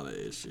was a lot of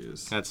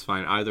issues. that's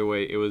fine. Either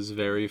way, it was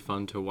very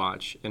fun to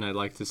watch, and I'd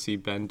like to see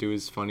Ben do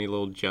his funny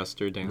little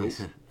jester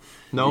dance.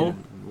 No?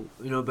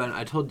 You know, Ben,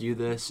 I told you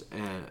this,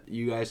 and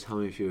you guys tell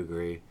me if you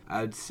agree.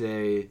 I'd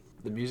say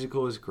the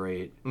musical was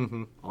great.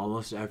 Mm-hmm.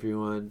 Almost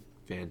everyone,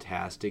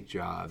 fantastic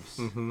jobs.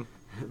 Mm-hmm.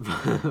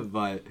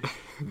 But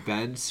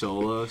Ben's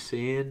solo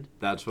scene,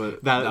 that's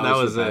what That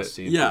was the it. best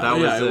scene. Yeah, That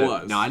yeah, was it it.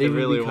 was. Not It even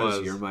really because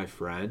was. you're my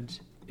friend.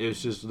 It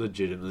was just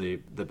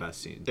legitimately the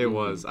best scene. It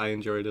was. I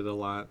enjoyed it a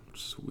lot.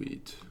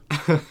 Sweet.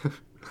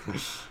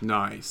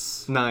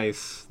 Nice.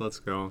 Nice. Let's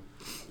go.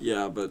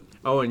 Yeah, but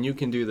Oh, and you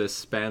can do the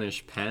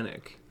Spanish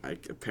Panic.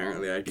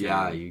 apparently I can't.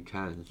 Yeah, you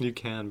can. You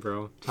can,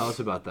 bro. Tell us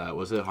about that.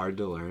 Was it hard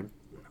to learn?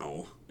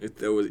 No,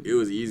 it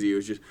was easy. It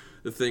was just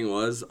the thing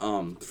was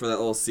for that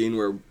little scene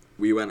where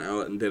we went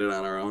out and did it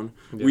on our own.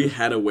 Yeah. We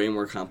had a way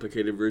more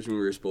complicated version we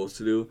were supposed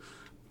to do,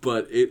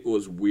 but it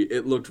was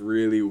it looked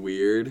really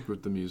weird.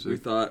 With the We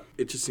music. thot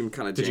it just seemed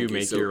kind of. Did you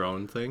make your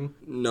own thing?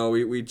 No,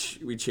 we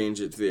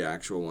changed it to the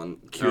actual one.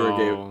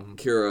 Oh.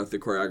 Kira, the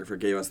choreographer,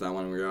 gave us that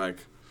one. And we were like,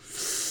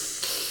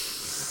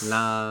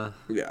 Nah.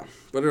 yeah,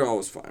 but it all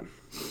was fine.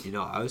 You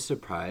know, I was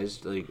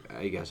surprised. Like,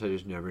 I guess I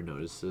just never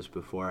noticed this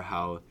before.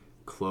 How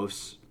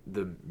close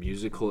the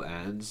musical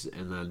ends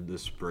and then the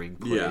spring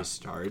play Yeah.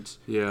 starts.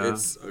 Yeah.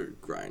 It's a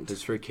grind.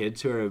 Because for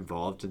kids who are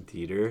involved in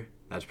theater,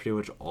 that's pretty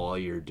much all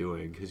you're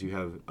doing because you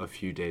have a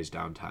few days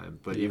downtime.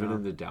 But even Yeah.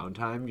 in the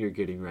downtime, you're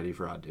getting ready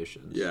for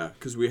auditions. Yeah,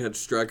 because we had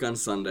strike on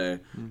Sunday,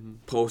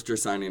 poster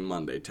signing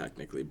Monday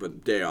technically,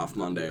 but day off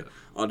Monday.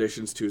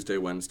 Auditions Tuesday,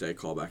 Wednesday,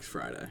 callbacks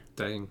Friday,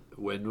 Dang.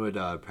 When would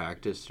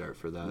practice start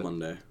for that?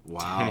 Monday.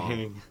 Wow.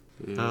 Dang.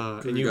 Yeah.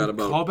 And We you got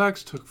about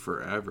Callbacks took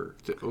forever.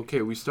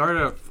 Okay, we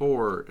started at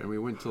 4 and we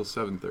went till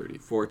 7:30.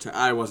 4:10.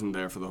 I wasn't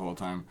there for the whole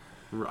time.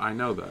 I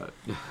know that,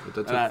 but that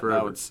took That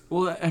forever. was,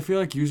 well, I feel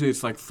like usually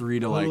it's like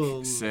 3 to like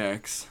Oh.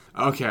 6.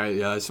 Okay,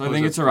 yeah. So I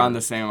think it's around the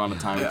same amount of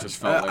time. Yeah, It just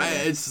felt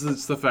like.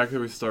 it's the fact that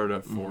we started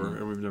at 4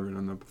 and we've never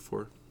done that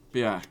before. But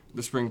yeah,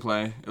 the spring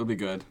play, it'll be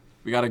good.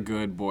 We got a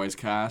good boys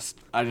cast.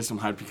 I just am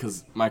hyped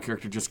because my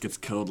character just gets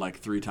killed like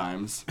 3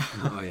 times.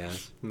 Oh, yeah.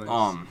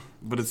 Nice.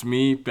 But it's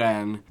me,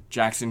 Ben,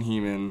 Jackson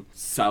Heeman,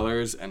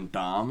 Sellers, and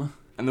Dom.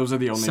 And those are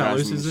the only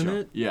Sellers guys in the is in show.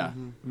 it? Yeah.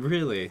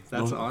 Really?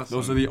 That's those, awesome.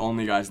 Those are the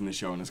only guys in the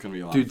show, and it's going to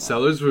be a lot Dude, of fun.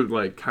 Sellers would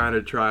like kind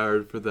of try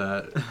hard for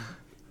that.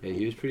 Hey,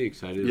 he was pretty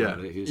excited Yeah.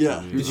 about it. He was Yeah.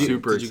 telling me He's about it.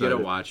 super Did you get to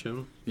excited. watch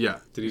him? Yeah.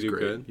 Did he he's do great.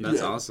 good? He's That's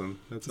Yeah. awesome.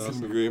 That's It's gonna be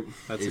awesome.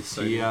 great. That's Is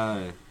exciting.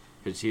 he,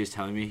 because he was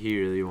telling me he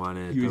really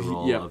wanted the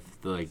role yeah. of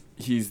the, like,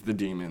 He's the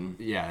demon.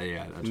 yeah,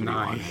 that's what Nice. he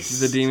wanted.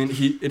 He's a demon.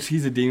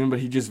 He's a demon, but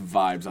he just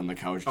vibes on the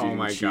couch. Oh eating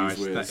my cheese gosh,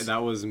 whiz.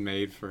 that was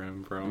made for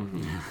him, bro.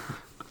 Mm-hmm.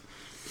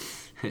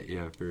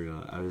 Yeah, for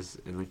real. I was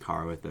in the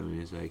car with him, and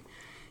he's like,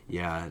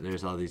 yeah,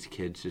 there's all these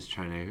kids just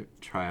trying to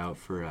try out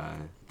for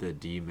the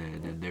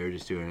demon, and they were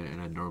just doing it in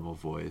a normal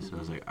voice. And I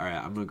was like, all right,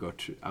 I'm gonna go.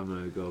 I'm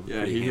gonna go. Yeah,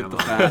 pretty he hit ham the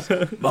on fast.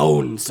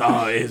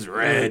 Bonesaw is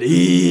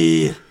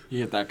ready. He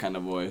hit that kind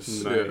of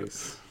voice.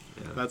 Nice.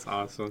 Yeah. That's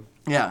awesome.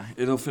 Yeah,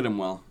 it'll fit him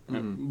well.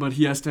 But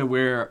he has to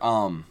wear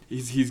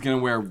he's gonna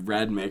wear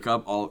red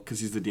makeup all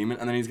because he's the demon,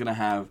 and then he's gonna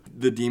have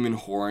the demon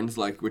horns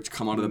like which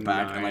come out of the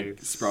back and like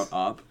Nice. sprout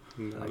up.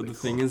 But the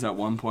thing is, at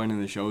one point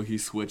in the show, he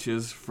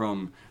switches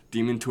from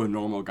demon to a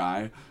normal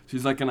guy. So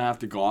he's like gonna have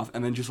to go off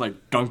and then just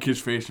like dunk his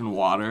face in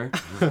water,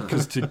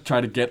 because to try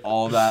to get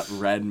all that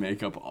red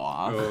makeup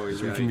off, Oh,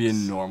 so he can be a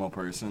yikes. normal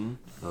person.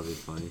 That'll be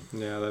funny.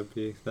 Yeah,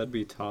 that'd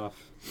be tough.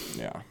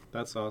 Yeah,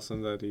 That's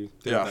awesome that he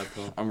did yeah. that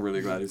though. I'm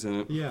really glad he's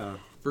in it. Yeah.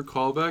 For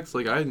callbacks,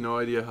 like I had no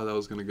idea how that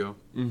was gonna go.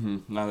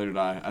 Neither did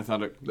I. I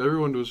thought it.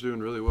 Everyone was doing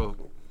really well.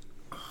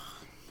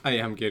 I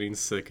am getting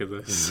sick of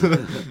this.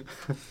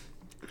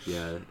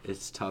 Yeah,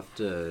 it's tough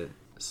to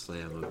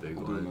slam a big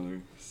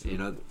one. You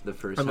know, the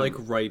first I'm time like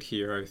right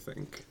here, I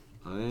think.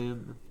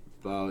 I'm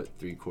about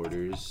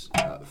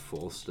 3/4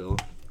 full still.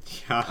 I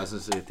Yeah. was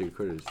gonna say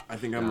 3/4. I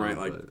think I'm right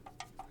like but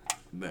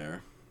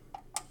there.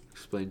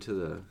 explain to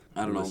the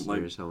I don't know, like-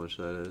 listeners how much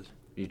that is.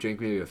 You drink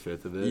maybe a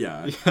fifth of it.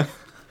 Yeah,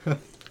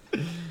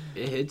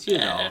 It hits you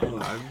though. I'm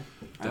I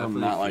do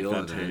definitely not like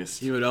feeling that it.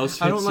 taste. You know what else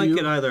hits I don't like you?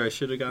 it either. I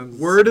should have gone.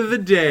 Word of the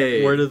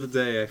day. Word of the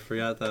day. I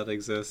forgot that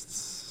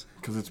exists.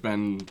 Because it's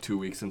been 2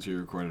 weeks since we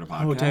recorded a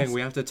podcast. Oh dang,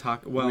 we have to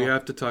talk. Well, we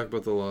have to talk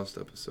about the lost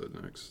episode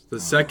next. The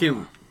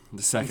second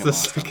The second The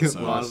last second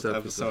episode. last Last episode.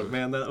 episode.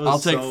 Man, that was I'll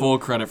take so, full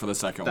credit for the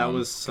second That one.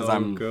 was 'cause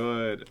so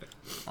good.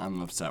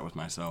 I'm upset with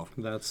myself.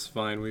 That's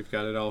fine. We've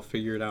got it all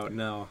figured out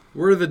now.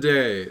 Word of the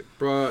day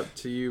brought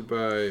to you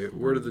by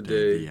Word of the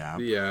Day,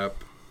 the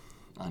app.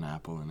 On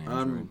Apple and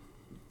On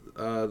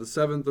Android. the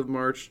 7th of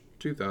March,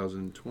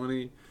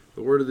 2020.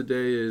 The word of the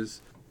day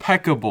is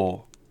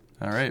Peckable.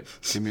 All right,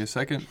 give me a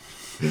second.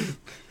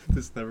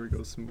 This never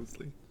goes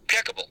smoothly.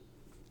 Impeccable.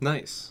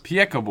 Nice.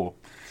 Peckable.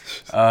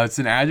 It's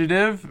an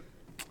adjective.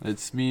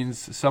 It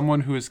means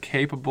someone who is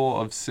capable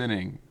of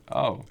sinning.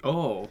 Oh.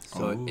 Oh,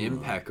 So Oh.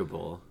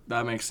 impeccable.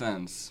 That makes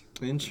sense.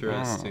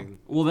 interesting.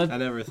 Well, I that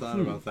never thought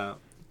about that.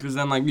 because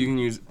then like you can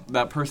use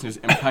that person is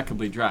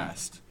impeccably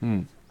dressed.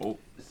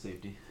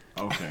 Safety.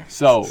 Okay.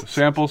 So,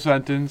 sample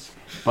sentence.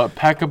 But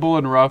peccable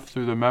and rough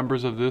through the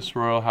members of this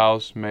royal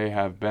house may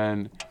have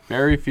been.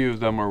 Very few of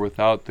them were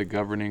without the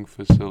governing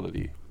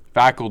facility.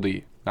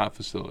 Faculty, not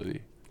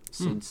facility.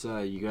 Since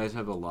you guys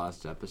have a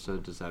lost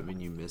episode, does that mean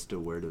you missed a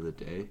word of the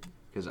day?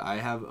 Because I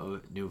have a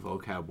new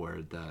vocab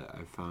word that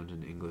I found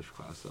in English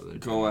class the other day.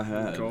 Go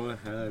ahead. Go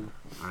ahead.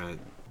 All right.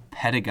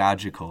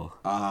 Pedagogical.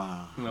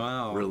 Ah.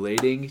 Wow.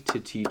 Relating to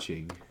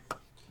teaching.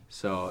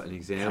 So an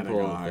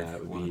example of Pedagogue, that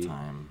would one be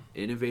time.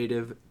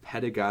 innovative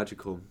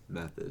pedagogical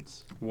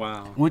methods.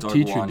 Wow. What Doug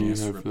teacher do you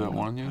Wanyas have for ripping that up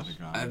one? Yes.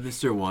 pedagogue. I have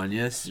Mr.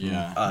 Wanyas.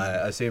 Yeah.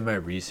 I say my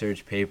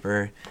research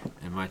paper,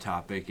 and my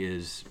topic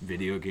is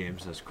video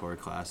games as core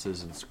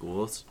classes in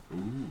schools.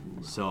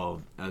 Ooh.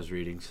 So I was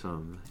reading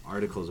some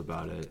articles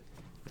about it,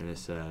 and it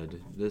said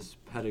this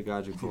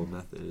pedagogical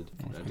method.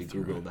 I had to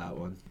Google that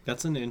one.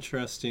 That's an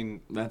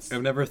interesting. That's.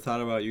 I've never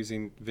thought about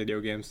using video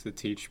games to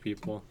teach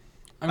people.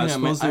 I mean,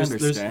 suppose I there's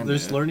understand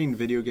it. learning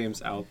video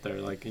games out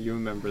there. Like you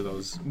remember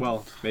those?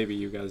 Well, maybe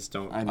you guys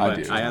don't. I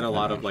but do. I had a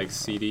lot of like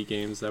CD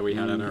games that we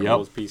had on our Yep.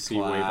 old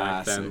PC way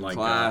back then.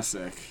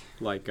 Classic.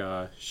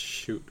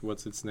 Shoot,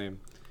 what's its name?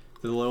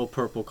 The little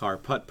purple car,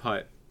 Putt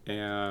Putt,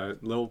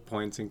 little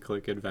point and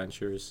click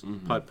adventures,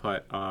 Mhm. Putt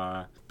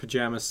Putt,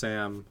 Pajama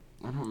Sam,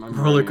 I don't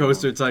remember. Roller any of them.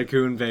 Coaster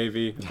Tycoon,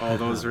 baby. Oh,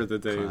 those were the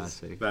days.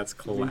 Classic.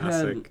 That's We had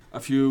classic. a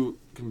few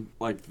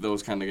like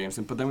those kind of games,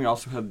 but then we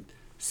also had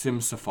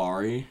Sim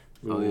Safari.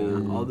 Oh yeah,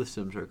 Ooh. all the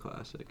Sims are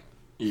classic.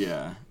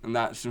 Yeah, and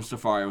that Sim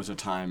Safari was a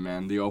time,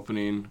 man. The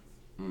opening,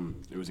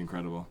 it was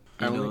incredible.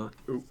 I You only- know,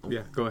 Ooh,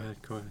 yeah, go ahead.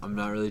 I'm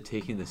not really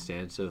taking the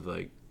stance of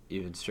like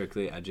even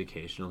strictly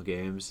educational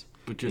games.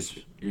 But just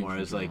It's more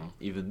as like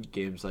even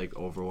games like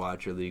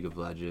Overwatch or League of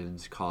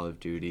Legends, Call of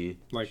Duty.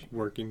 Like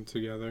working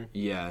together.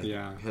 Yeah,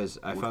 Yeah. Because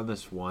I found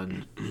this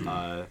one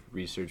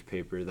research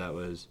paper that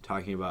was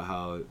talking about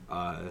how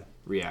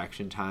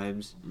reaction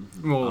times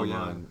Oh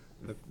yeah. among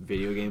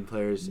video game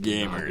players and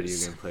non-video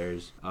Gamers. game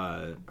players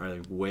are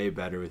like way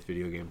better with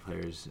video game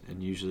players.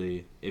 And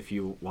usually, if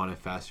you want a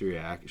faster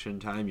reaction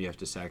time, you have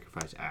to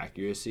sacrifice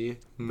accuracy.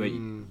 But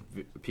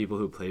people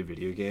who play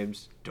video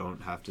games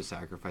don't have to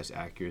sacrifice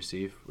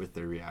accuracy with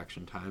their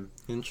reaction time.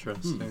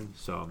 Interesting.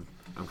 So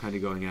I'm kind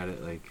of going at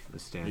it like the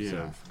stance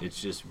Yeah. of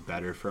it's just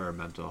better for our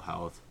mental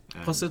health.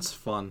 And Plus, it's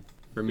fun.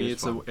 For me,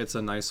 is it's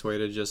fun. a nice way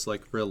to just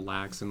like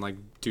relax and like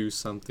do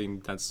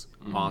something that's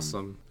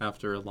awesome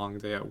after a long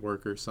day at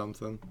work or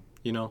something.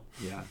 You know,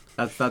 yeah.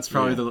 that's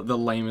probably Yeah. the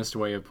lamest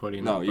way of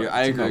putting No, it. yeah, but I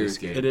it's agree called with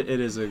escape. you. it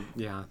is a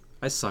yeah.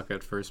 I suck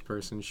at first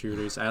person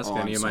shooters. Ask Oh,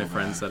 any I'm of my so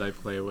friends bad. that I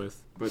play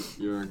with. But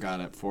you're a god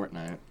at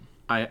Fortnite.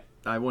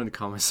 I wouldn't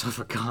call myself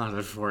a god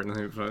at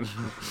Fortnite, but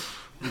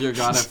You're a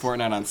god at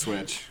Fortnite on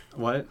Switch.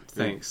 what?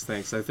 Thanks.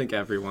 I think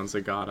everyone's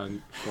a god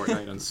on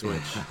Fortnite on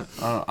Switch.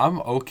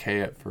 I'm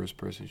okay at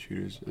first-person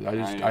shooters.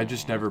 I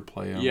just know. never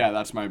play them. Yeah,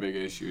 that's my big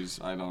issues.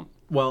 I don't.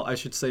 Well, I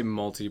should say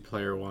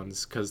multiplayer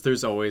ones, because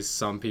there's always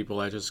some people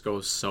that just go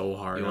so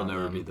hard. You will on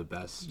never them. be the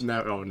best.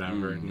 No, oh,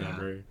 never, yeah.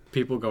 never.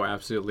 People go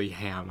absolutely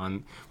ham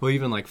on. Well,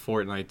 even like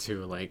Fortnite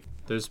too. Like,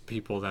 there's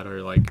people that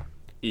are like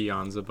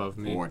eons above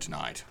me.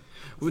 Fortnite.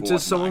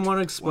 Does someone Fortnite. want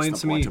to explain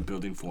What's to the me? point of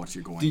building forts?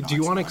 You're going. Do you nuts,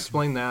 want to right?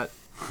 explain that?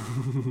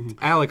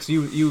 Alex,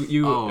 you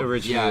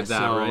originated that,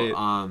 so,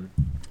 right?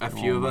 A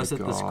few Oh of my us at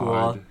the school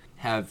God.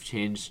 have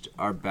changed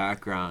our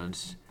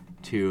backgrounds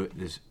to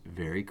this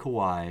very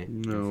kawaii,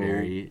 No.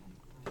 very,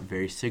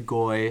 very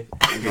Segoi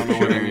I don't know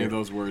what any of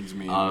those words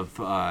mean. of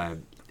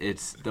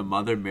it's the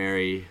Mother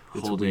Mary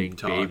It's holding weak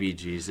talk. baby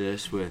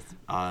Jesus with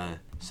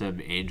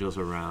some angels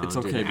around. It's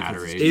okay and because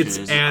adoration it's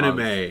of anime.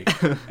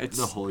 it's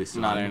the Holy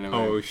Son. not anime.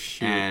 Oh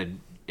shoot! And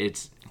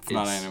it's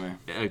not anime.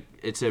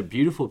 It's a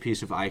beautiful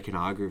piece of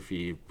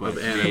iconography, but Of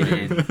made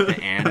in the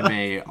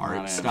anime art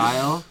anime.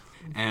 style.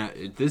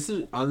 And this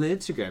is on the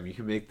Instagram. You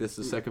can make this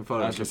the second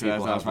photo That's so just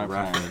people that's have my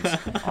a plan.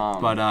 reference.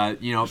 But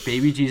But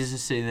baby Jesus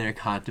is sitting there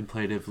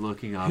contemplative,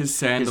 looking up. His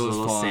sandals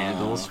little falling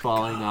sandals off.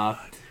 falling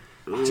off.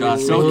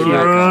 Josh, So make cute.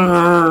 that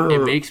comment.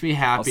 It makes me I'll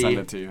happy. send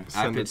it to you. I've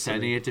Send been it to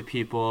sending me. it to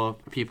people.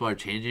 People are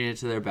changing it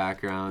to their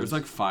backgrounds. There's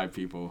like 5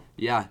 people.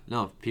 yeah,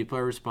 no, people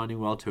are responding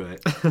well to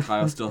it.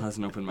 Kyle still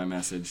hasn't opened my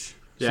message.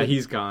 yeah, so-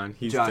 he's gone.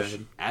 He's Josh,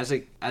 dead.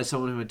 as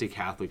someone who went to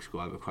Catholic school,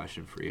 I have a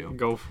question for you.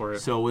 Go for it.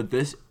 So would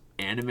this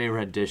anime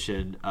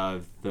rendition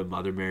of the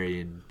Mother Mary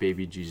and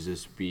Baby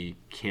Jesus be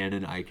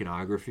canon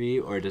iconography,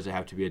 or does it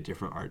have to be a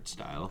different art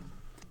style?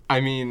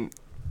 I mean,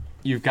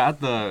 you've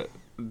got the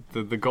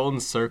golden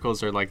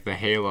circles are like the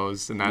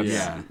halos, and that's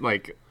Yeah.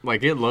 like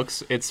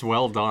it's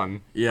well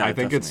done. Yeah, I it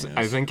think definitely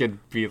I is. think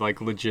it'd be like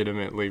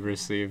legitimately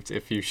received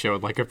if you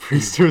showed like a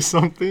priest or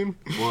something.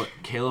 Well,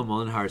 Kayla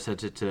Mullenhar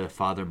sent it to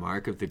Father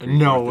Mark of the Greek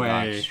No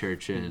Orthodox way.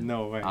 Church in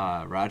No way.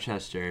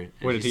 Rochester. And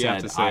What did he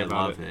have said, to say I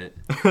about love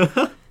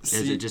it.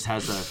 See- It just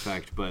has that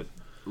effect. But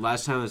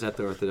last time I was at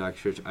the Orthodox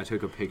Church, I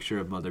took a picture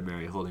of Mother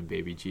Mary holding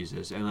baby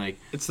Jesus, and like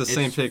It's the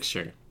same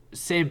picture.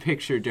 same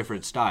picture,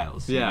 different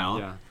styles. Yeah, you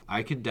know? yeah.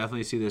 I could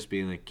definitely see this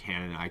being like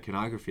canon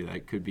iconography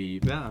that could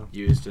be Yeah.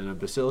 used in a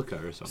basilica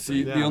or something.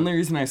 See, Yeah. the only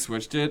reason I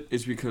switched it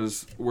is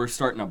because we're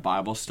starting a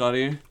Bible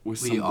study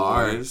with We some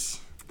are. boys.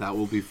 That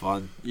will be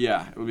fun.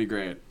 Yeah, it would be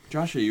great.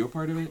 Josh, are you a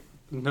part of it?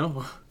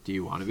 No, Do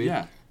you want to be?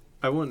 Yeah.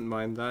 I wouldn't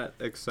mind that,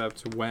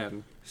 except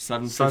when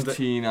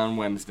 7:15 on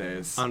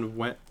Wednesdays. on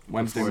when.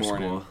 Wednesday Before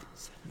morning.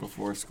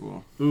 Before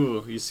school.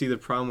 Ooh, you see the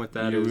problem with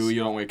that you, is you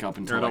don't wake up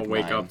until I don't like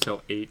wake 9. up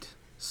till 8.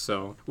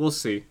 So we'll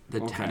see.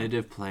 The Okay.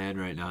 tentative plan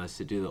right now is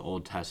to do the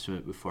Old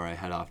Testament before I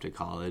head off to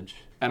college.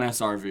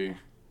 NSRV.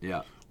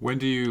 Yeah. When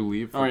do you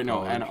leave for Oh, wait, no,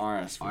 college?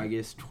 NRSV.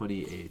 August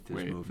 28th is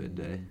Wait. move-in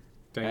day.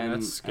 Dang,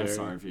 that's scary.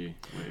 NSRV.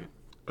 Wait.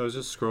 I was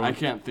just scrolling. I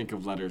can't think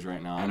of letters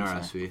right now. I'm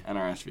sorry. NRSV.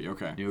 NRSV,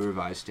 okay. New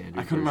revised standard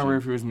I couldn't remember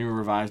if version. it was new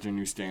revised or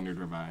new standard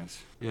revised.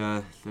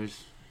 Yeah,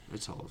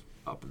 it's all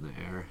up in the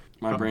air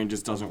My brain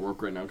just doesn't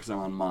work right now because I'm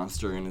on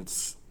Monster and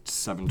it's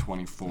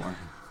 7:24.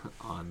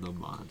 on the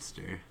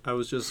monster. I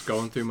was just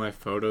going through my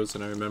photos,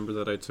 and I remember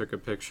that I took a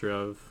picture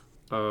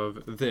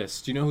of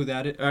this. Do you know who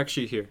that is?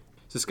 Actually, here.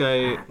 Does this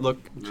guy look?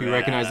 Do you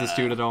recognize this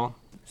dude at all?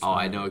 Oh,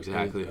 I know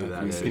exactly who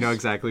that is. You know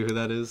exactly who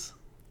that is?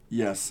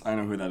 Yes, I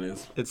know who that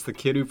is. It's the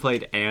kid who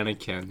played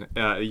Anakin,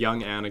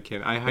 young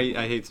Anakin. I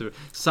hate to.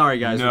 Sorry,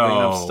 guys, for bringing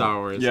up No. Star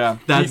Wars. Yeah.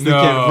 That's He- the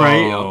No. kid,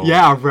 right?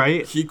 Yeah,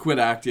 right. He quit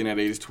acting at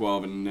age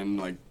 12 and then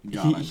like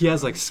got He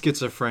has like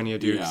schizophrenia,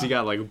 dude. 'Cause he Yeah.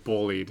 got like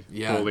bullied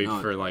No.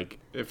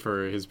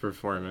 for his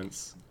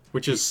performance,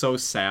 which is so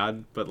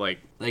sad. But like,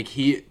 Like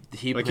he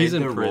Like, played he's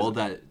in the role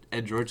prison. that,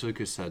 and George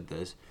Lucas said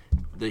this,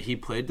 that he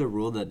played the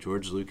role that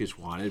George Lucas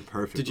wanted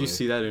perfectly. did you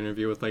see that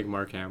interview with like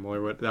Mark Hamill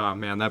or what? Oh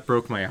man, that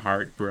broke my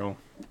heart, bro.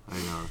 I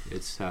know,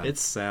 it's sad. It's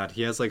sad.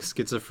 He has like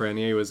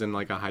schizophrenia. He was in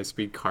like a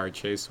high-speed car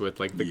chase with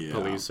like the Yeah.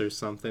 police or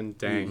something.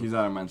 Dang, He's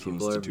at a mental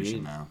People are institution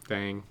mean. now.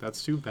 dang,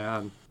 that's too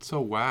bad. It's so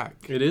whack.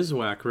 It is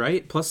whack,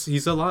 right? Plus,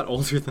 he's a lot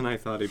older than I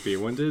thought he'd be.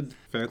 When did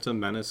Phantom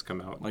Menace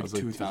come out? Like was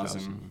like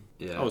 2000.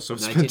 yeah. Oh, so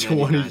it's been 1999,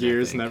 20 I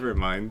years. think. Never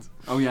mind.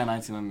 Oh yeah,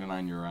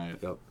 1999. You're right.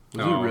 Yep.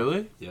 Was Oh. it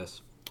really?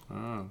 Yes.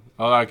 Oh,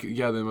 like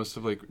yeah, they must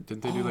have like.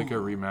 Didn't they do like a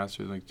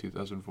remaster in like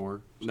 2004?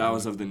 That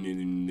was of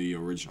the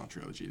original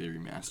trilogy. They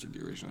remastered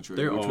the original trilogy,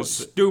 They're which all- was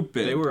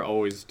stupid. They were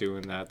always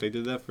doing that. They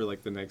did that for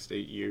like the next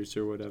 8 years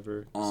or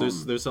whatever. So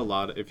there's a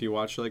lot. If you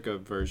watch like a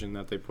version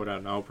that they put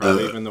out now,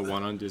 probably even the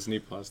one on Disney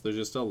Plus, there's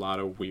just a lot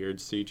of weird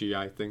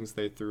CGI things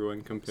they threw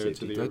in compared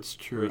to the. That's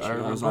true. I It was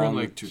remember all in in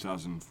like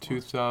 2004.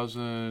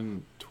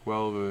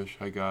 2012ish,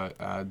 I got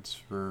ads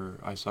for.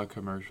 I saw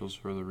commercials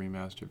for the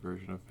remastered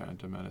version of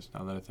Phantom Menace.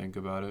 Now that I think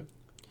about it,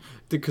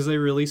 Because they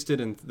released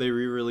it and they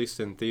re-released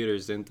in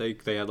theaters, didn't they?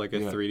 They had like a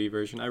Yeah. 3D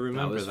version. I That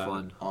remember was that.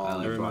 fun. Oh, I I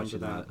liked remember watching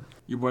that. that.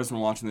 You boys been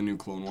watching the new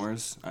Clone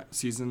Wars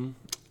season?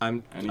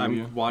 Any of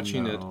you? I'm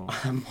watching No.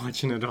 it. I'm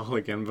watching it all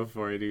again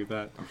before I do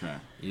that. Okay.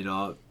 You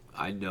know,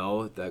 I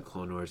know that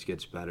Clone Wars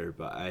gets better,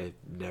 but I've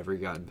never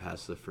gotten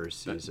past the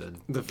first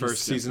season. The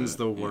first skip season's it,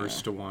 the yeah.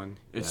 worst one.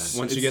 It's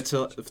Once you get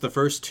to the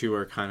first two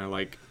are kind of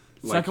like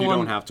Second you one-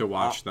 don't have to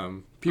watch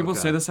them. People Okay.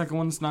 say the second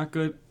one's not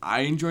good.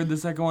 I enjoyed the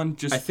second one I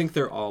just think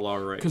they're all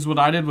alright. because what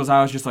I did was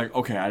I was just like,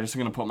 okay, I'm just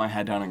gonna put my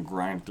head down and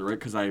grind through it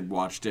because I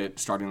watched it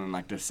starting in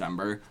like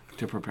December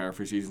to prepare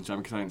for season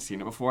 7 because I hadn't seen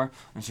it before.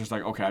 And it's just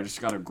like, okay, I just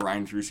gotta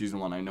grind through season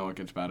 1. I know it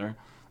gets better,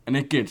 and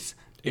it gets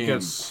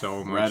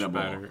so much incredible.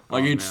 better.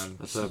 Like Oh, it's man.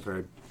 That's what I've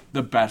heard.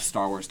 the best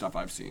Star Wars stuff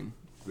I've seen.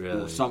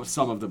 Really.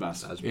 Some of the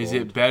best. That's is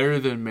bold. it better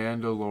than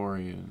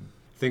Mandalorian?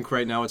 I think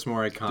right now it's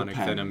more iconic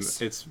Depends.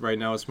 than it's right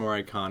now it's more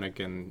iconic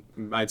and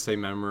I'd say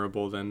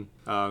memorable than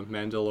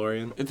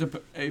Mandalorian.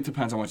 It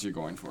depends on what you're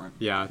going for.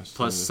 Yeah. That's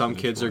Plus, the some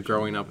finish kids are watching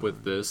growing up Mandalorian.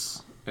 with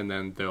this, and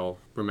then they'll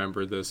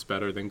remember this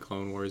better than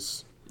Clone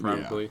Wars,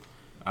 probably.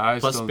 Plus,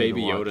 Plus,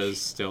 Baby Yoda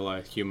is still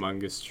a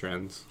humongous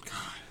trend.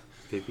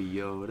 Baby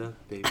Yoda,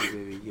 baby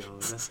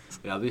Yoda.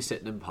 Yeah, I'll be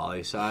sitting in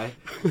poli-sci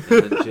and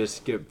then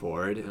just get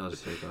bored and I'll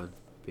just start going,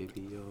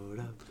 Baby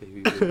Yoda,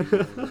 baby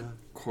Yoda.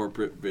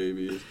 Corporate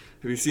babies.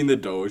 Have you seen the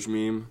Doge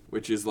meme?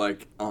 Which is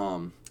like,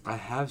 I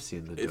have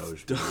seen the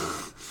it's Doge.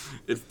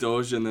 it's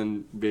Doge and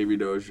then Baby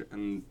Doge,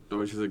 and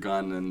Doge is a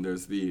gun, and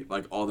there's the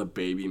like all the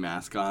baby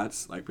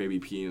mascots, like Baby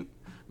Peanut,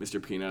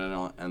 Mr. Peanut, and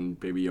all, and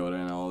Baby Yoda,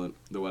 and all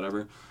the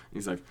whatever. And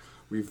he's like,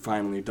 we've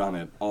finally done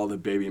it. All the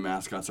baby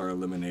mascots are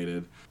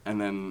eliminated. And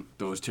then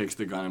Doge takes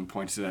the gun and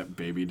points it at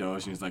Baby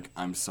Doge, and he's like,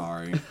 I'm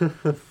sorry.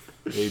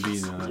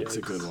 Baby nut. That's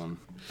a good one.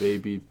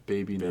 Baby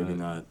Baby nut.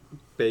 nut.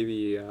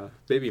 Baby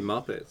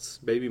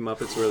Muppets. Baby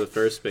Muppets were the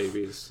first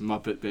babies.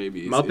 Muppet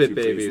babies. Muppet if you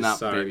please. babies, Not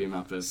sorry. baby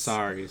Muppets.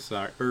 Sorry.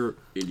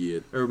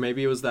 Idiot. Or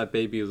maybe it was that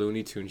Baby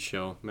Looney Tunes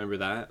show. Remember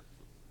that?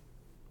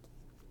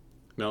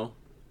 No?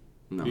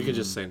 No. You could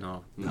just say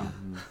no. No.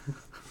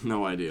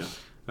 No idea.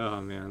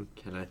 Oh, man.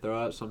 Can I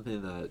throw out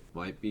something that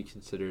might be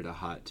considered a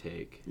hot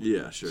take?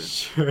 Yeah, sure.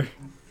 Sure.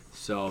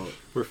 So,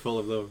 We're full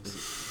of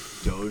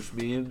those. Doge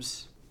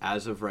memes,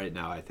 as of right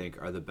now, I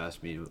think are the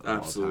best meme of all time.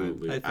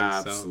 Absolutely. I think so.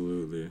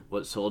 Absolutely.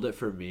 What sold it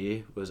for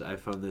me was I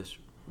found this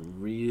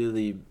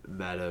really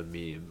meta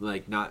meme.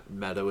 Like, not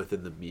meta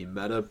within the meme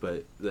meta,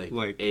 but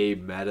like a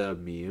meta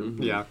meme.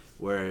 Mhm. Yeah.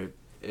 Where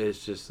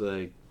it's just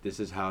like, this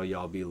is how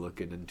y'all be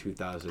looking in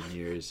 2,000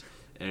 years.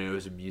 And it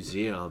was a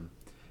museum,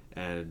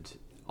 and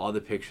all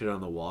the pictures on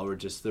the wall were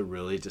just the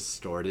really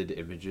distorted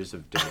images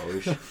of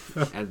Doge.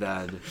 And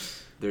then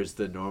there's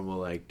the normal,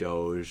 like,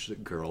 Doge,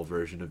 girl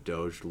version of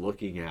Doge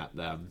looking at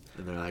them.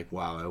 And they're like,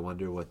 wow, I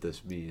wonder what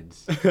this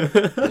means. I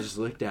just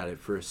looked at it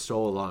for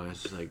so long. I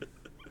was just like,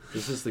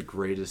 this is the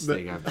greatest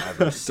thing I've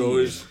ever seen.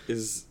 Doge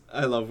is.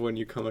 I love when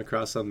you come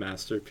across a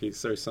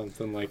masterpiece or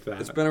something like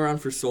that. It's been around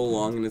for so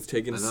long, and it's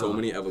taken I so know.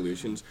 many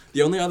evolutions.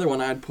 The only other one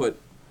I'd put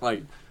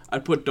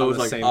Doge the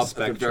like same up at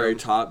the very spectrum.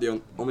 top.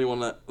 The only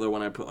other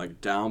one I put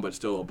like down, but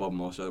still above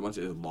most other ones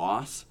is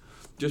Loss.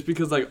 Just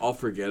because like I'll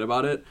forget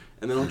about it,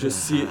 and then I'll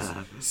just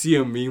see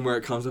a meme where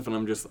it comes up, and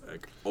I'm just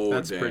like, oh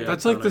That's damn. pretty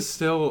That's like the iconic.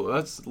 still.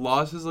 That's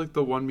Lost is like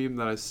the one meme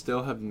that I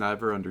still have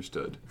never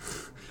understood.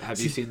 Have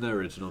you seen the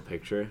original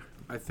picture?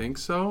 I think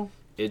so.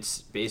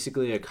 It's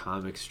basically a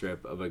comic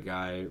strip of a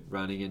guy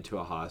running into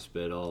a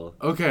hospital.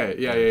 Okay.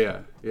 Yeah.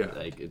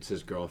 Like, it's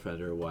his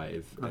girlfriend or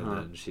wife, and Uh-huh.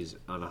 then she's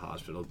on a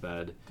hospital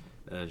bed,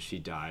 and then she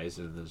dies,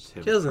 and there's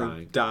him She doesn't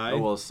crying. die. Oh,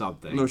 well,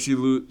 something. No, she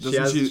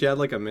She had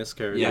like a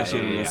miscarriage. Yeah, or she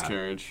had a something.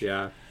 miscarriage.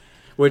 Yeah.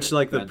 Which,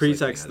 like, the Ben's looking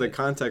pretext, at the it.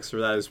 context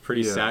for that is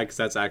pretty Yeah. sad, because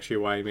that's actually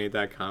why he made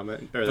that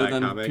comment, or But that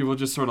then comic. people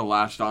just sort of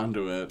latched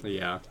onto it.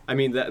 Yeah. I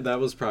mean, that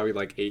was probably,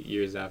 like, 8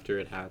 years after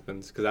it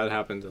happened, because that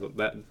happened,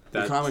 that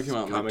The comic came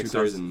out in like comic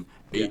series-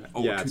 2008. Yeah.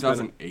 Oh, Yeah, it's been-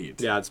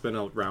 2008. Yeah, it's been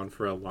around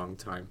for a long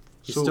time.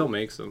 He So- still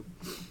makes them.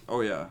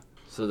 Oh yeah.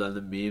 So then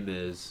the meme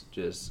is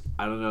just,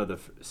 I don't know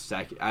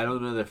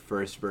the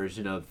first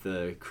version of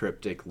the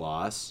cryptic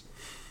loss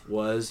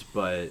was,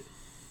 but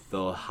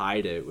they'll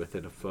hide it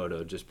within a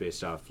photo just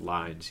based off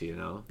lines, you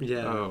know?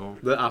 Yeah. Oh.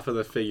 Off of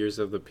the figures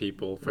of the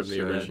people from the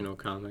Sure. original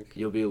comic.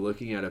 You'll be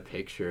looking at a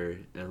picture,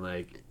 and,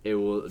 like, it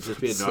will just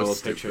be a So normal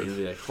stupid. picture, and you'll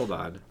be like, hold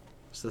on,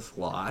 is this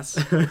loss?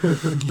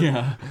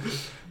 Yeah.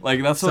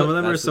 Like that's Some what of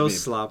them are that's so the meme.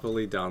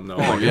 sloppily done, though. Oh,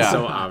 Like, yeah. It's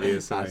so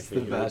obvious. and I That's the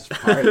hate it. best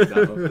part,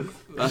 though.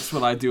 that's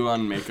what I do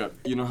on makeup.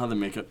 You know how the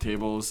makeup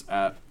tables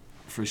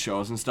for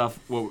shows and stuff,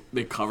 well,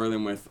 they cover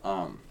them with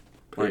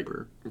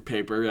Paper. like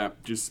paper, yeah,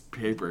 just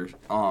paper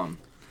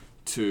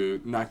to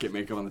not get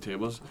makeup on the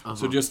tables. So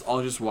Uh-huh.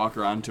 I'll just walk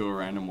around to a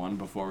random one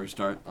before we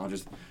start. I'll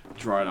just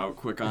draw it out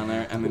quick on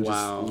there and then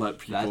Wow. just let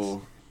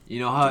people. You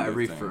know how Do their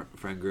every thing.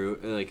 friend group,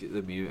 like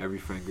the meme, every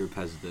friend group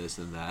has this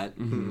and that.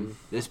 Mhm.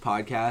 This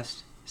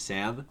podcast,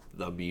 Sam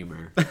the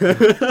memer.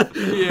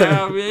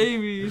 Yeah,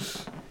 baby.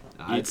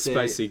 I'd Eat say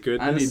spicy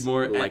goodness. I need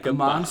more like a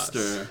boss.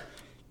 monster.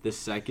 the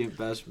second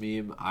best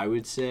meme, I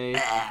would say,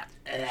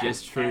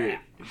 just for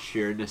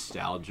sheer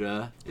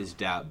nostalgia, is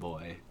Dat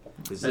Boy.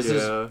 This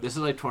Yeah. is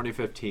like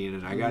 2015,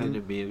 and I got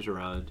into memes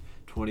around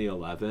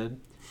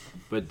 2011.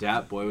 But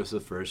Dat Boy was the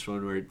first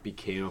one where it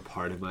became a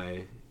part of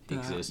my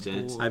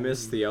existence. I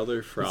miss the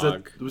other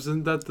frog.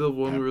 Wasn't that the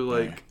one where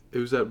like it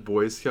was at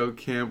Boy Scout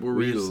camp where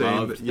We we were saying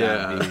loved that?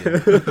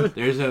 that Yeah. meme.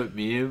 There's a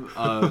meme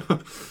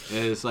of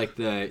it's like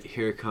the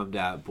 "Here come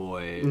Dat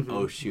Boy, Mhm.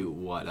 oh shoot,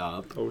 what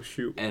up?" Oh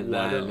shoot! And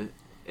what then up?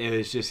 it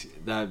was just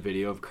that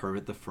video of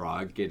Kermit the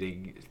Frog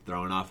getting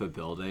thrown off a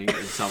building,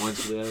 and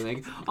someone's literally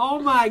like, "Oh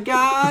my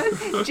God,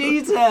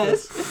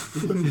 Jesus!"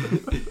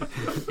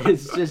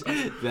 It's just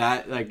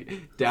that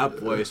like Dat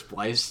Boy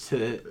spliced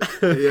to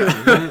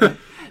Yeah.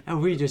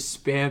 and we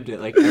just spammed it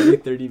like every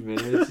 30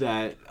 minutes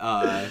at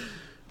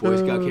Boy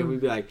Scout camp.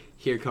 We'd be like,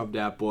 "Here come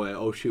Dat Boy,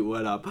 oh shoot,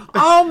 what up?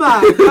 Oh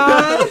my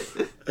God!"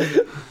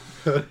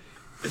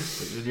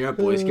 When you're at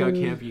Boy Scout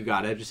camp, you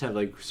gotta just have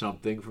like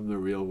something from the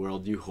real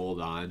world you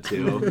hold on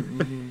to.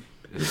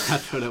 And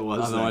that's what it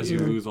was. Otherwise, that you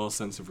year. lose all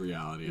sense of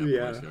reality. At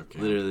Yeah. Boy Scout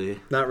camp. Literally,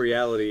 Not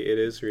reality. It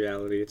is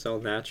reality. It's all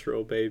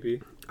natural,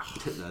 baby.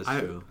 that's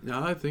I, true.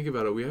 now that I think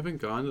about it, we haven't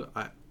gone.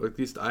 At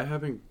least I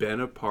haven't been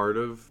a part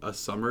of a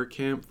summer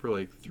camp for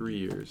like 3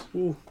 years.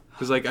 Ooh.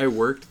 Cause like I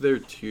worked there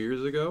 2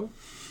 years ago,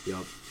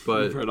 Yup.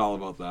 but We've heard all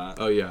about that.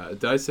 oh yeah, I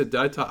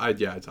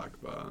talked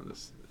about it on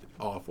this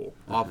awful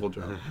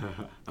job.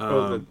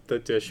 The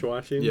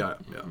dishwashing. Yeah,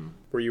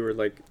 Where you were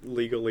like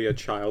legally a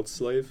child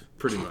slave.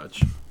 pretty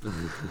much.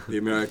 The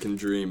American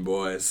dream,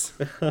 boys.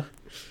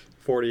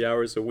 40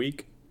 hours a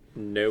week,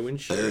 no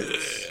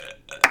insurance.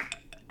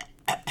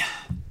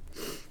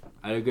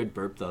 I had a good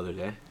burp the other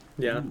day.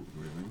 Yeah.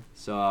 Really?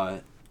 So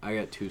I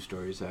got two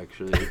stories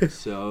actually.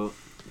 So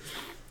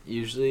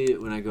usually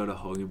when I go to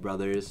Hogan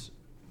Brothers,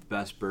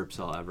 best burps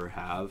I'll ever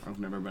have. I've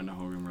never been to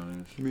Hogan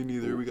Brothers. Me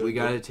neither. We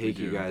gotta take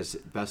We you do. guys.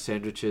 Best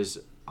sandwiches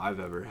I've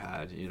ever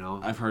had. You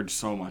know, I've heard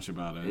so much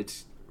about it.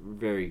 it's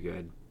very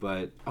good.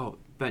 But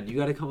Ben, you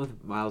gotta come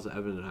with Miles,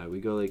 Evan, and I. We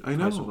go like I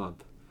twice a know.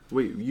 month.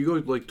 Wait, you go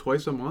like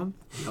twice a month?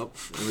 Nope.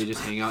 And we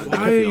just hang out.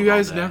 Why do you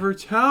guys never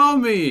tell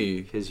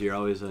me? Because you're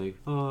always like,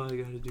 oh, I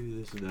gotta do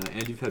this and that.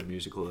 And you've had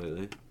musical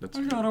lately. That's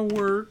I gotta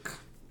work.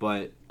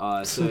 But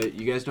so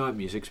you guys know at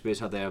Music Space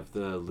how they have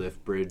the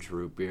Lift Bridge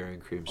root beer and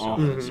cream Oh,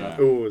 soda.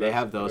 yeah. Ooh, They that's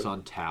have those good.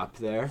 on tap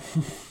there,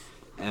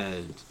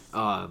 and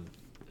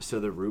so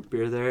the root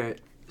beer there,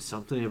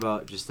 something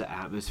about just the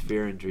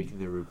atmosphere and drinking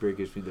the root beer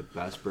gives me the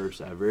best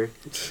burps ever.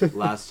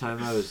 Last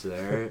time I was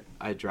there,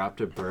 I dropped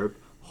a burp.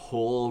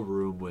 Whole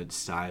room went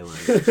silent.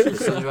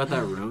 There's something about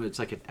that room. It's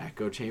like an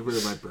echo chamber,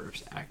 and my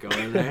burps echo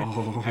in there.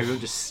 Everyone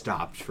just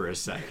stopped for a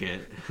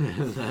second,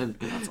 and then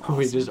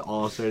we just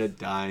all started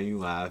dying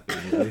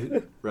laughing. And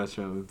the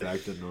restaurant went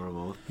back to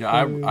normal. Yeah,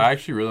 I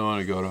actually really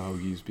want to go to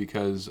Hoagie's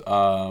because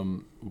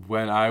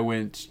when I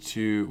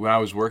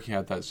was working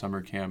at that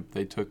summer camp,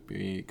 they took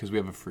me, because we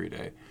have a free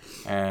day,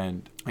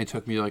 and they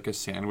took me to like a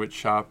sandwich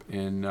shop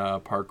in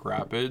Park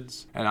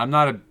Rapids, and I'm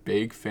not a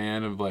big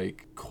fan of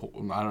like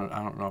I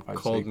don't know if I'd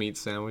Cold say meat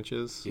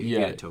sandwiches. You Yeah.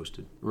 get it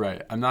toasted.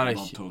 right. I'm not I a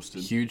love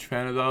toasted. huge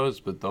fan of those,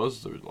 but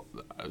those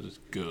are just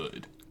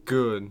good.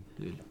 Good.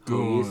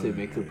 Hoagies, they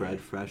make the bread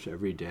fresh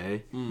every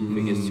day. If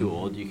it gets too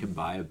old, you can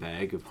buy a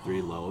bag of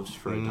 3 loaves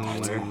for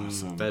 $1.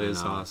 Awesome. That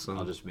is And, awesome.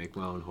 I'll just make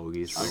my own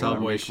hoagies. I For gotta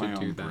Subway make should my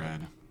do own that.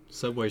 bread.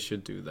 Subway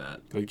should do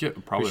that. They get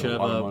We probably should a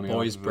have lot of a money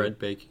boys' off of bread it.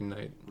 baking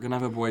night. We're gonna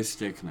have a boys'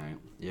 steak night.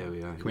 Yeah,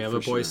 we are. Can we have For a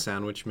boys' sure.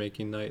 sandwich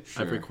making night?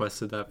 Sure. I've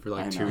requested that for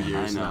like I 2 know,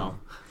 years I know. now.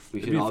 We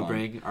It'd can be all fun.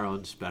 bring our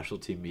own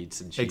specialty meats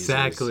and cheeses.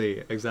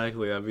 Exactly.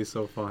 That'd be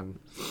so fun.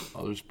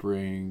 I'll just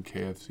bring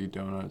KFC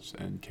donuts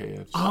and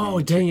KFC. Oh,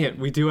 dang it.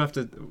 We do have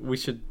to. We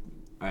should.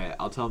 All right,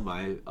 I'll tell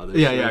my other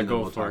Yeah, story yeah. and then Go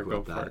we'll for talk it. Go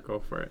about for that. it. Go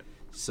for it.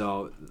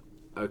 So,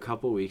 a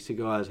couple weeks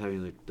ago, I was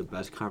having like the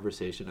best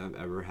conversation I've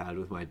ever had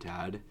with my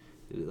dad.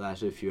 It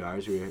lasted a few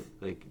hours. We were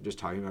like just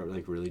talking about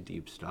like really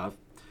deep stuff.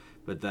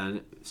 But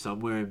then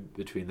somewhere in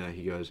between that,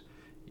 he goes,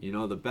 "You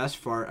know, the best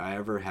fart I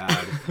ever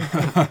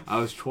had. I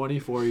was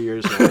 24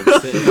 years old,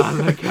 sitting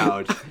on the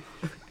couch,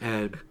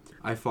 and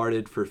I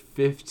farted for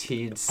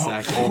 15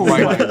 seconds." Oh my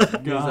He was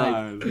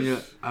God. like, you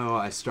know,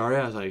 I started.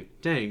 I was like,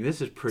 "Dang, this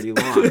is pretty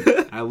long."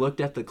 And I looked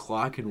at the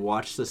clock and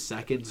watched the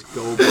seconds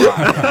go by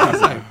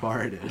as I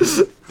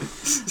farted.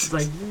 It's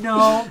like,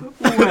 no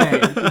way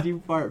did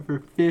you fart for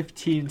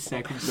 15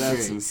 seconds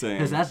That's straight. insane.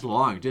 Because that's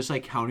long. Just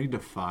like counting to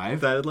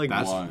 5. That like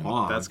that's one.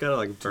 long. That's gotta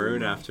like burn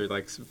Two, after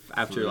like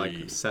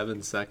 3,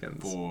 7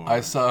 seconds. 4.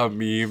 I saw a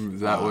meme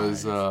that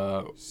was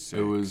Five,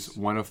 it was six,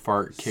 when a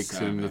fart kicks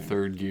in the 7.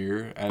 third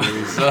gear, and it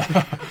was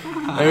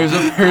it was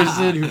a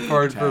person who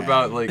farted for 10,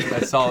 about like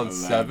a solid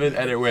 11. 7,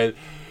 and it went.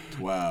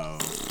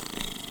 12,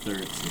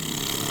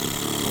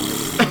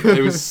 13.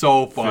 It was so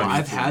Well, funny.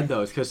 I've had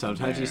those because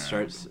sometimes you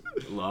There. start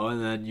low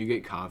and then you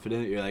get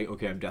confident. You're like,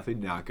 okay, I'm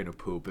definitely not going to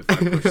poop if I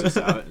push this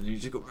out. And you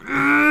just go,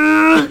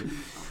 and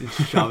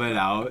shove it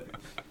out.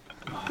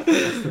 Oh,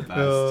 that's the best.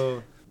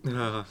 Oh.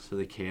 So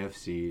the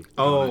KFC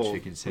Oh, donut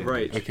chicken sandwich.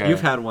 right. Okay.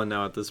 You've had one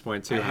now at this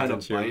point too, I had a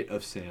haven't you? bite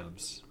of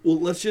Sam's. Well,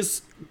 let's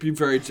just be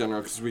very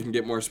general because we can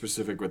get more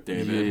specific with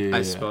David. Yeah.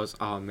 I suppose.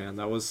 Oh man,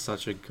 that was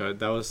such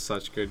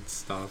good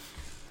stuff.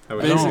 I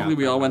wish Basically, got we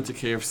that all one. went to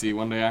KFC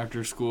one day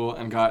after school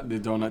and got the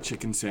donut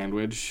chicken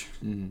sandwich.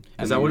 Mhm.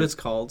 Is that what it's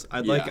called?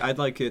 I'd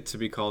like it to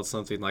be called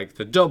something like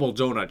the double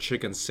donut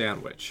chicken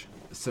sandwich.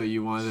 So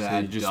you wanted to So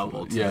add you just-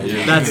 double to yeah, it.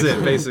 yeah. That's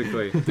it,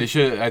 basically. They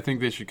should. I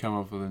think they should come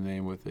up with a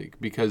name with it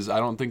because I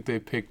don't think they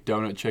picked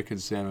donut chicken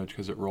sandwich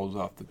because it rolls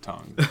off the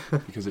tongue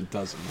because it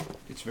doesn't.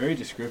 It's very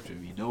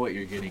descriptive. You know what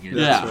you're getting into.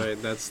 Yeah.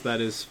 That's right.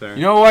 That is fair.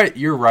 You know what?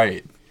 You're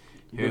right.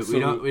 Here, So- we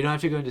don't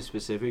have to go into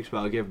specifics, but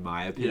I'll give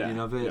my opinion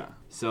Yeah, of it. yeah.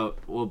 So,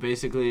 well,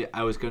 basically,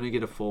 I was gonna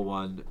get a full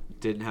one,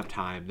 didn't have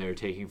time. They were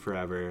taking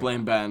forever.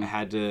 Blame I Ben.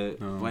 had to.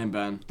 No. Blame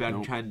Ben. Ben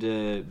Nope. tried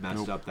to mess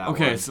Nope. up that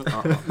Okay, one. so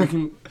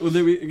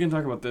we can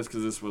talk about this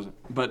because this wasn't.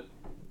 But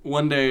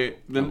one day,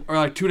 then or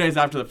like 2 days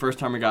after the first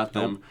time we got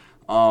them,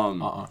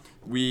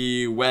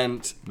 we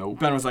went. Nope.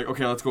 Ben was like,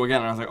 "Okay, let's go again,"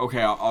 and I was like,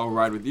 "Okay, I'll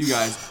ride with you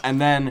guys." And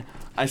then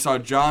I saw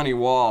Johnny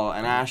Wall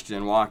and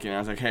Ashton walking, and I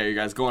was like, "Hey, are you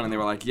guys going?" And they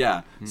were like,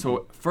 "Yeah."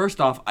 So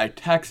first off, I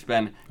text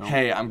Ben,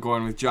 "Hey, I'm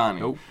going with Johnny."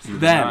 Nope, you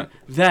did Then not.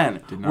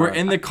 Did we're not.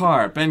 in the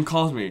car. Ben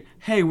calls me,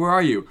 "Hey, where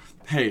are you?"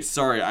 "Hey,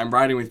 sorry, I'm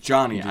riding with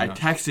Johnny. did I not.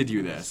 texted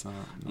you this." No.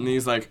 And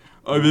he's like,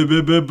 "Oh,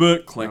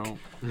 click." No.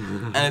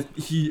 And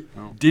he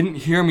No. didn't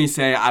hear me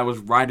say I was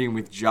riding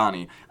with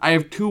Johnny. I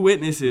have 2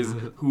 witnesses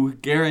who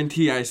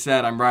guarantee I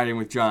said I'm riding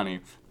with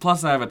Johnny.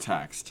 Plus, I have a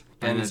text.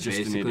 And And then it's just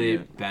an basically,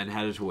 idiot. Ben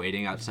had us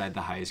waiting outside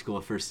the high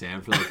school for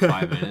Sam for like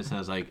 5 minutes, and I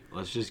was like,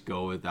 let's just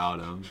go without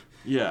him.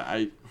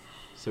 Yeah,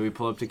 So we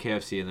pull up to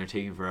KFC, and they're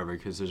taking forever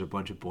because there's a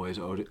bunch of boys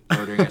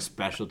ordering a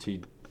specialty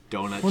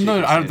donut. Well,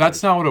 no, chicken that's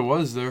sandwich. not what it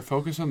was. They're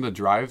focused on the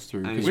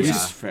drive-through. I 'cause mean, which we, yeah.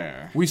 is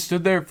fair. we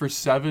stood there for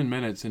 7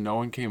 minutes and no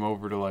one came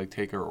over to like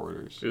take our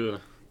orders. Ugh.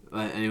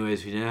 But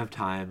anyways, we didn't have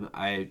time.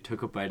 I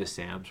took a bite of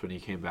Sam's when he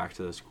came back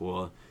to the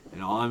school.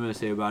 And all I'm going to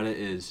say about it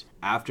is,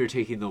 after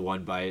taking the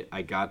one bite,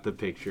 I got the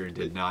picture and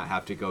did not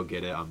have to go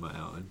get it on my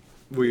own.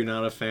 Were you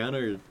not a fan,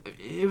 or?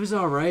 It was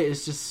alright.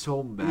 It's just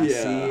so messy.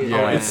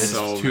 Yeah, and it's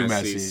so too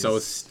messy, messy. so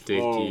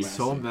sticky.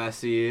 so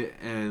messy,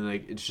 and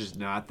like it's just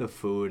not the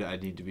food I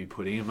need to be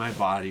putting in my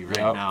body right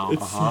Yep. now.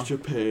 It's such a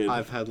pain.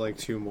 I've had like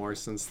 2 more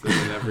since then,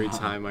 and every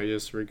time I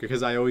just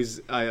because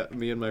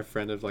me and my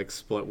friend have like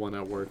split one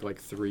at work like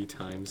 3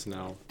 times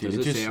now. Does Did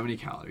it it say just- how many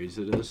calories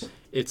it is?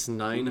 It's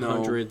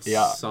 900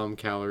 Yeah. some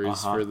calories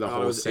Uh-huh. for the Oh, it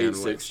whole was sandwich.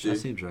 860. That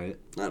seems right.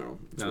 I don't know.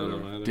 It's I don't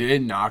whatever. know. Dude,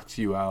 it knocked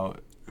you out.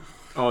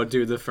 Oh,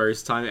 dude, the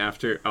first time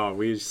after,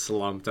 we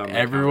slumped on the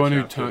Everyone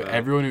couch who after that.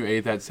 everyone who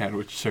ate that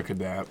sandwich took a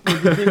nap.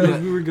 The thing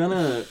is,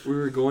 we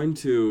were going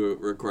to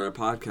record a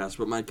podcast,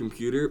 but my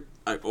computer,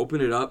 I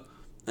opened it up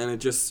and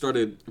it just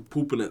started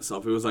pooping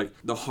itself. It was like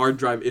the hard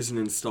drive isn't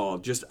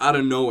installed, just out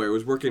of nowhere. It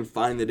was working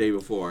fine the day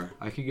before.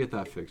 I could get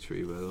that fixed for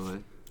you, by the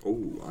way. Oh,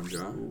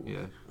 Anja.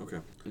 Yeah.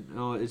 Okay.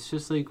 No, it's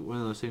just like one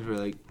of those things where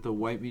like the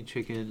white meat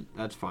chicken,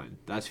 that's fine.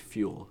 That's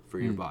fuel for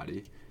your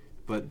body.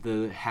 But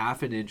the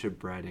half an inch of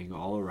breading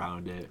all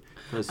around it,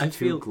 plus I 2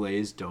 feel-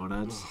 glazed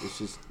donuts, it's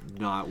just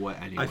not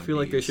what anyone I feel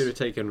like they needs. should have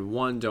taken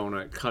one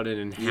donut, cut it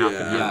in half, and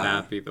Yeah. had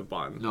that be the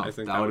bun. No, I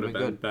think that that would would've have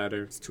been been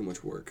better. It's too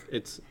much work.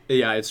 It's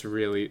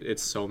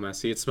so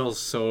messy. It smells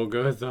so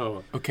good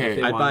though. Okay,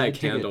 Okay. I'd buy a I'd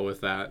take it. candle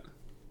with that.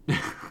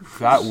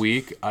 that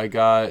week I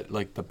got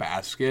like the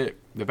basket.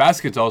 The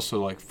basket's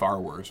also like far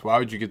worse. Why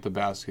would you get the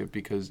basket?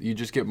 Because you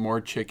just get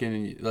more chicken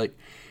and you, like.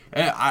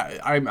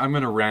 I'm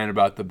gonna rant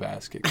about the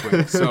basket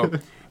quick. So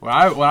when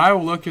I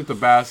look at the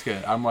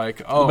basket, I'm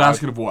like, oh,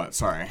 Basket of what?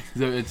 Sorry.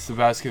 it's the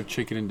basket of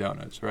chicken and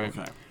donuts, right?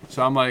 Okay.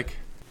 So I'm like,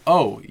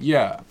 oh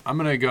yeah, I'm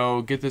gonna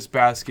go get this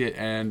basket,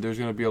 and there's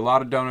gonna be a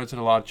lot of donuts and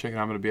a lot of chicken.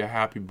 I'm gonna be a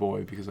happy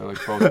boy because I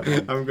like both of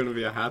them. I'm gonna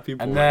be a happy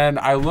boy. And then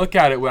I look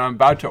at it when I'm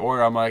about to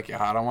order. I'm like,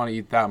 I don't want to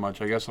eat that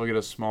much. I guess I'll get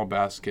a small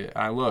basket.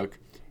 And I look,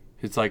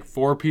 it's like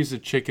 4 pieces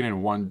of chicken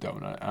and 1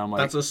 donut. And I'm like,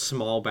 That's a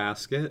small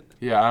basket.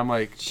 yeah. I'm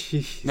like,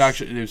 Jeez. no,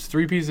 actually, there's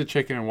 3 pieces of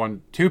chicken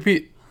and 2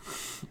 piece.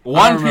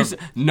 One piece.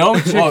 No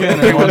chicken. Oh, and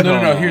okay, well, one no.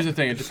 donut. Here's the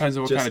thing. It depends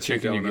on what Just kind of 2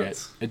 chicken you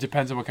donuts. get. It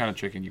depends on what kind of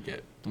chicken you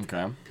get.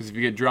 Okay. Because if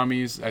you get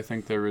drummies, I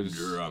think there was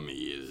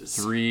Drummies.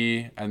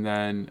 3, and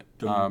then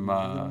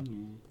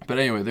but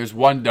anyway, there's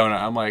 1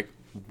 donut. I'm like,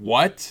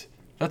 what?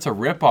 That's a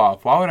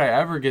ripoff. Why would I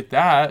ever get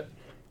that?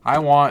 I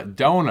want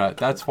donut.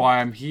 That's why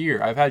I'm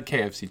here. I've had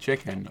KFC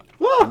chicken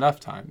enough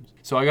times.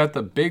 So I got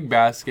the big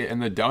basket,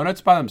 and the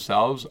donuts by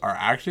themselves are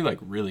actually like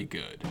really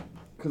good.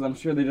 Because I'm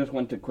sure they just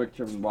went to Quick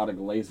Trip and bought a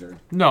glazer.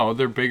 No,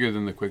 they're bigger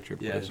than the Quick Trip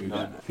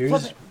glazers.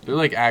 Here's They're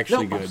like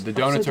actually good. The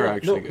donuts are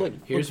actually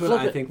good. here's what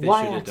I think they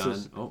should have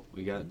done. Oh,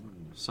 we got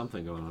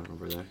something going on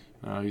over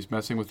there. He's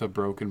messing with a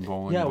broken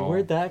bowling Yeah, ball.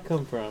 where'd that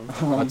come from?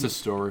 That's a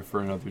story for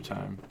another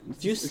time.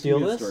 Did you It's steal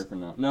gonna be a this? story for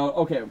now. No,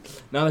 okay.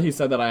 Now that he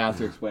said that, I have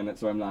to explain it,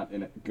 so I'm not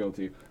in it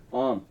guilty.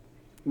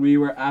 We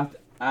were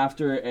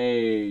after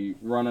a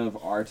run of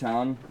Our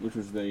Town, which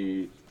was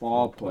the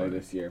fall play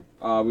this year.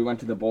 We went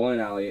to the bowling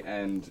alley,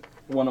 and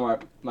one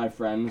of my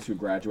friends who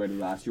graduated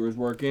last year was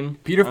working.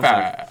 Peter I was like,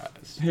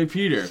 Fast. Hey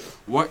Peter,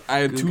 what? I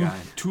had Good guy.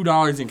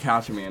 $2 in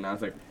cash on me, and I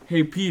was like,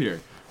 Hey Peter,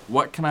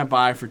 what can I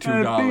buy for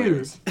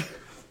 $2?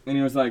 And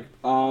he was like,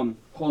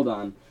 hold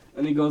on.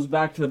 And he goes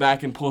back to the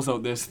back and pulls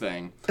out this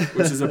thing,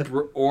 which is a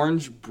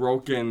orange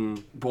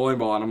broken bowling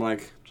ball. And I'm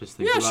like, Just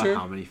think Yeah, about sure.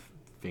 how many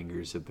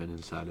fingers have been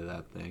inside of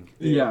that thing.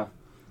 yeah.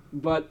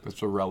 But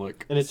That's a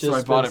relic. And it's so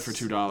just I bought been it for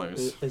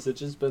 $2. Has it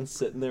just been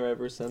sitting there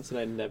ever since, and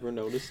I never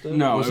noticed it?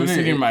 No, it Wasn't was it-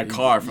 sitting in my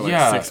car for like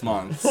yeah. 6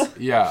 months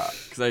Yeah.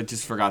 because I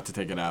just forgot to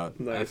take it out.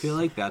 I feel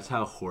like that's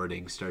how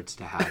hoarding starts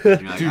to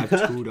happen. You're like, I have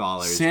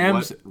 $2.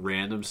 Sam's- What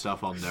random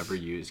stuff I'll never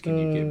use can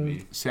you give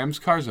me? Sam's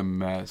car's a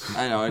mess.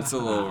 I know it's a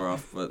little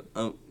rough, but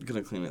I'm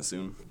gonna clean it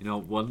soon. You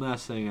know, one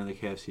last thing on the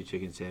KFC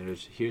chicken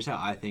sandwich. Here's how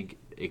I think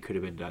it could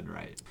have been done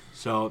right.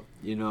 So,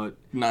 you know,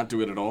 Not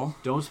do it at all.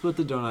 don't split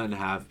the donut in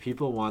half.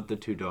 People want the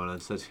 2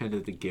 donuts. That's kind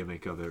of the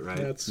gimmick of it, right?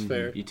 That's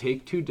fair. You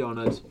take 2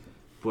 donuts,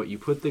 but you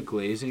put the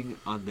glazing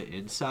on the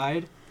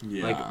inside,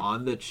 Yeah. like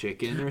on the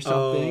chicken or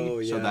something.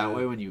 Oh, So yeah. that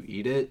way when you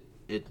eat it,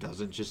 it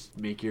doesn't just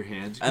make your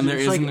hands. 'cause And there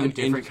it's like isn't a an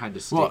different in- kind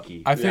of Well,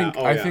 sticky. I think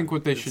Yeah, oh, I yeah. think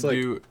what they It's should like-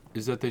 do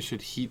is that they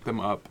should heat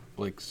them up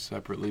like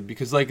separately,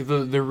 because like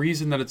the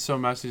reason that it's so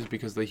messy is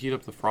because they heat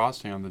up the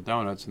frosting on the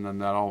donuts, and then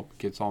that all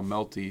gets all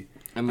melty.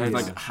 And there's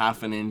Nice. like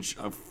half an inch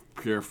of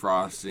pure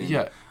frosting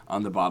Yeah.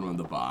 on the bottom of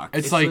the box.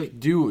 It's, It's like, like-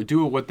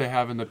 do what they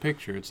have in the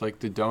picture. It's like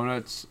the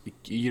donuts,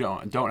 you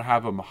don't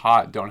have them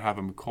hot, don't have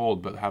them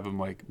cold, but have them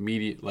like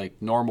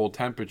normal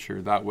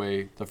temperature. That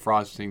way the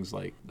frosting's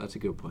like That's a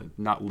good point.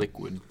 not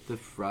liquid. The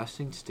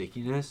frosting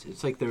stickiness,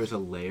 it's like there was a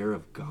layer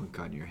of gunk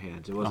on your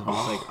hands. It wasn't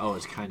just like, oh,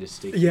 it's kind of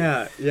sticky.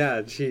 Yeah,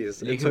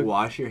 jeez. You can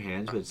wash your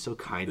hands, but it's still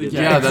kind of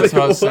Yeah, that's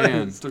what I was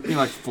saying. It took me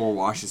like 4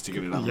 washes to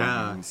get it on my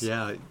Yeah, hands.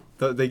 yeah.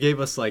 They gave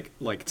us like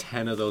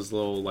 10 of those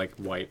little like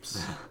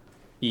wipes.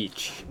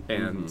 each,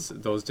 and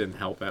those didn't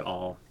help at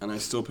all. And I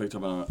still picked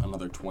up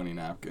another 20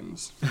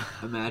 napkins.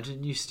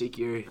 Imagine you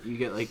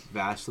get like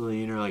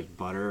Vaseline or like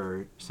butter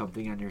or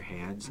something on your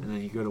hands, and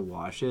then you go to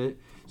wash it.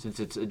 Since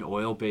it's an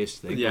oil-based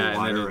thing, Yeah, the and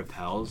water then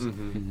repels,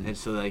 and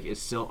so like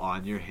it's still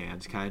on your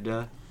hands,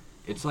 kinda.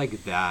 It's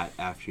like that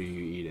after you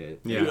eat it.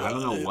 Yeah. Like, I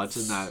don't know what's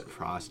in that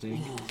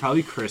frosting.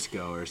 Probably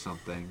Crisco or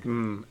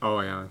something. Oh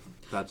yeah.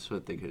 That's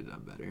what they could have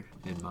done better,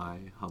 in my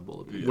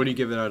humble opinion. What do you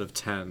give it out of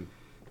 10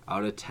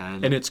 Out of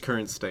 10, in its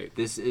current state?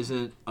 this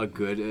isn't a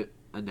good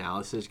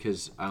analysis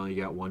because I only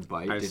got one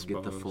bite, I didn't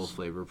get the full suppose.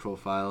 flavor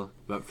profile.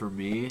 But for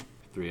me,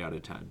 3 out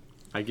of 10.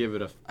 I give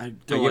it a. I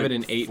give it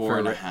an 8 for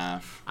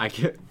 4.5. I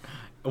get.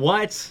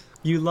 What?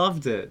 You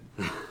loved it.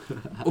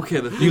 Okay,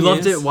 the thing You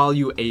loved is, it while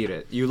you ate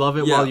it. You love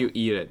it Yeah. while you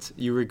eat it.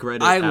 You regret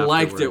it. I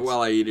liked it afterwards.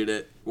 while I ate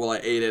it. While I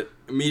ate it,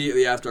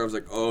 immediately after I was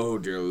like, "Oh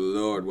dear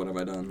Lord, what have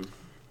I done?"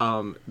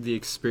 The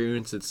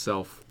experience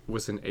itself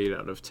was an 8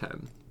 out of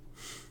 10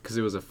 because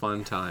it was a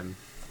fun time.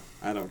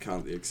 I don't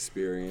count the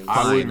experience.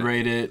 I would Fine.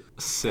 rate it.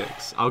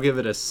 6. I'll give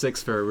it a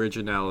 6 for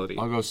originality.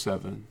 I'll go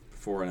 7.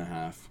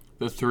 4.5.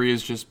 The 3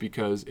 is just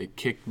because it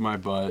kicked my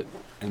butt,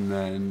 and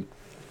then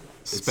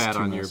Spat too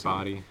on your messy.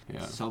 body.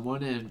 yeah.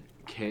 Someone in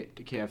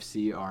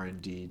KFC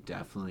R&D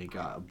definitely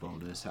got a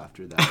bonus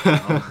after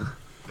that.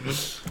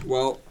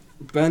 Well,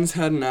 Ben's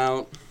heading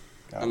out,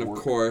 and of work.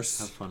 Have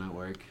course, fun at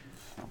work.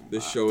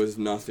 this show is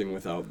nothing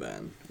without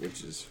Ben,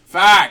 which is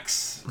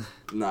Facts.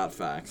 not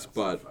facts,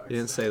 but You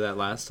didn't say that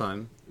last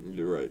time.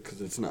 you're right,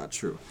 because it's not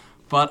true.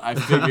 But I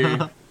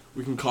figure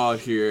we can call it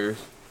here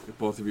if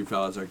both of you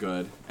fellas are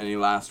good. Any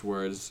last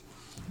words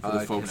for the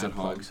folks can I at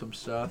home? plug some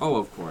stuff? Oh,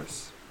 of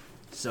course.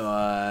 So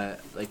I'd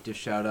like to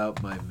shout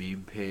out my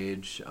meme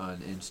page on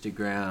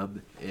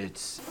Instagram.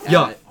 It's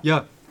Yeah.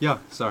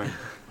 Sorry.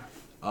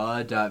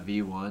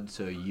 .v1,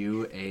 so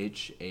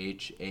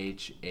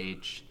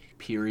UHHHH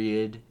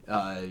period,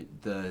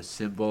 the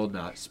symbol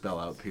not spell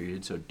out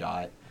period, so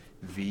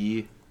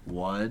 .v1,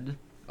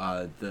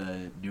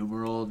 the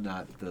numeral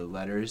not the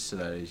letters, so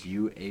that is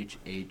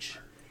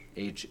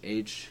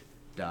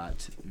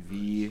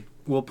UHHHH.v.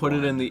 We'll put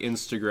it in the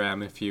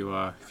Instagram if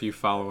you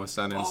follow us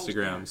on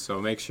Instagram.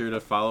 So make sure to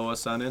follow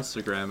us on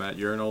Instagram at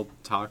Urinal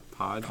Talk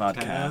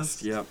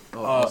Podcast. Yep.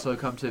 Oh, also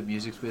come to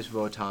Music Space of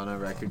Owatonna,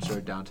 record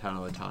store downtown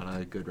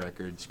Owatonna. Good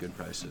records, good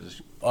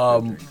prices.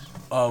 One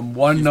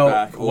He's note.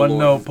 back. Oh, One Lord,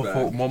 note he's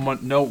before. back.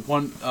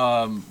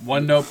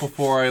 One note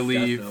before I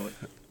leave.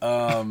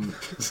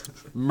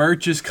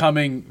 Merch is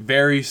coming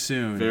very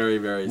soon. Very,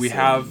 very We soon.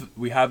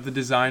 have the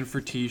design for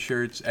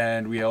T-shirts,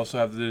 and we also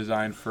have the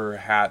design for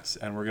hats,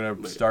 and we're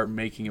gonna start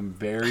making them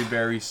very,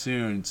 very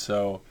soon.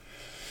 So,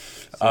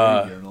 Is there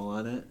a urinal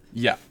on it?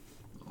 yeah.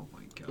 Oh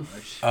my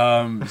gosh.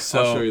 I'll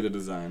So show you the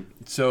design.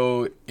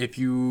 So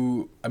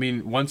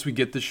once we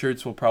get the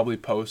shirts, we'll probably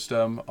post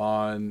them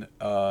on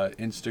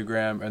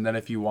Instagram, and then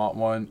if you want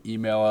one,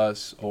 email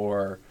us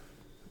or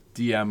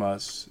DM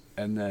us,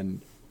 and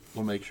then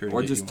we'll make sure to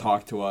Or get just you one.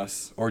 talk to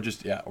us. Or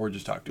just talk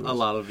to us. A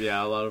lot of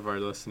our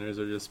listeners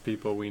are just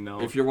people we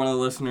know. If you're one of the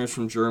listeners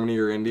from Germany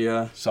or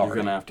India, Sorry. you're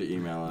gonna have to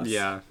email us.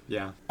 Yeah.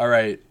 All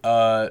right.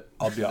 I'll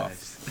be off.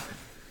 Nice.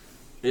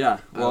 Yeah.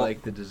 I Well.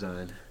 like the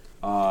design.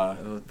 Uh.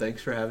 Oh,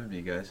 thanks for having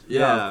me, guys. Yeah,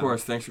 Yeah. Of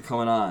course. Thanks for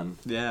coming on.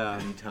 Yeah.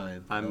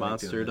 Anytime. I'm I like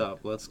doing monstered it. up.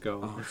 Let's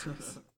go. Oh,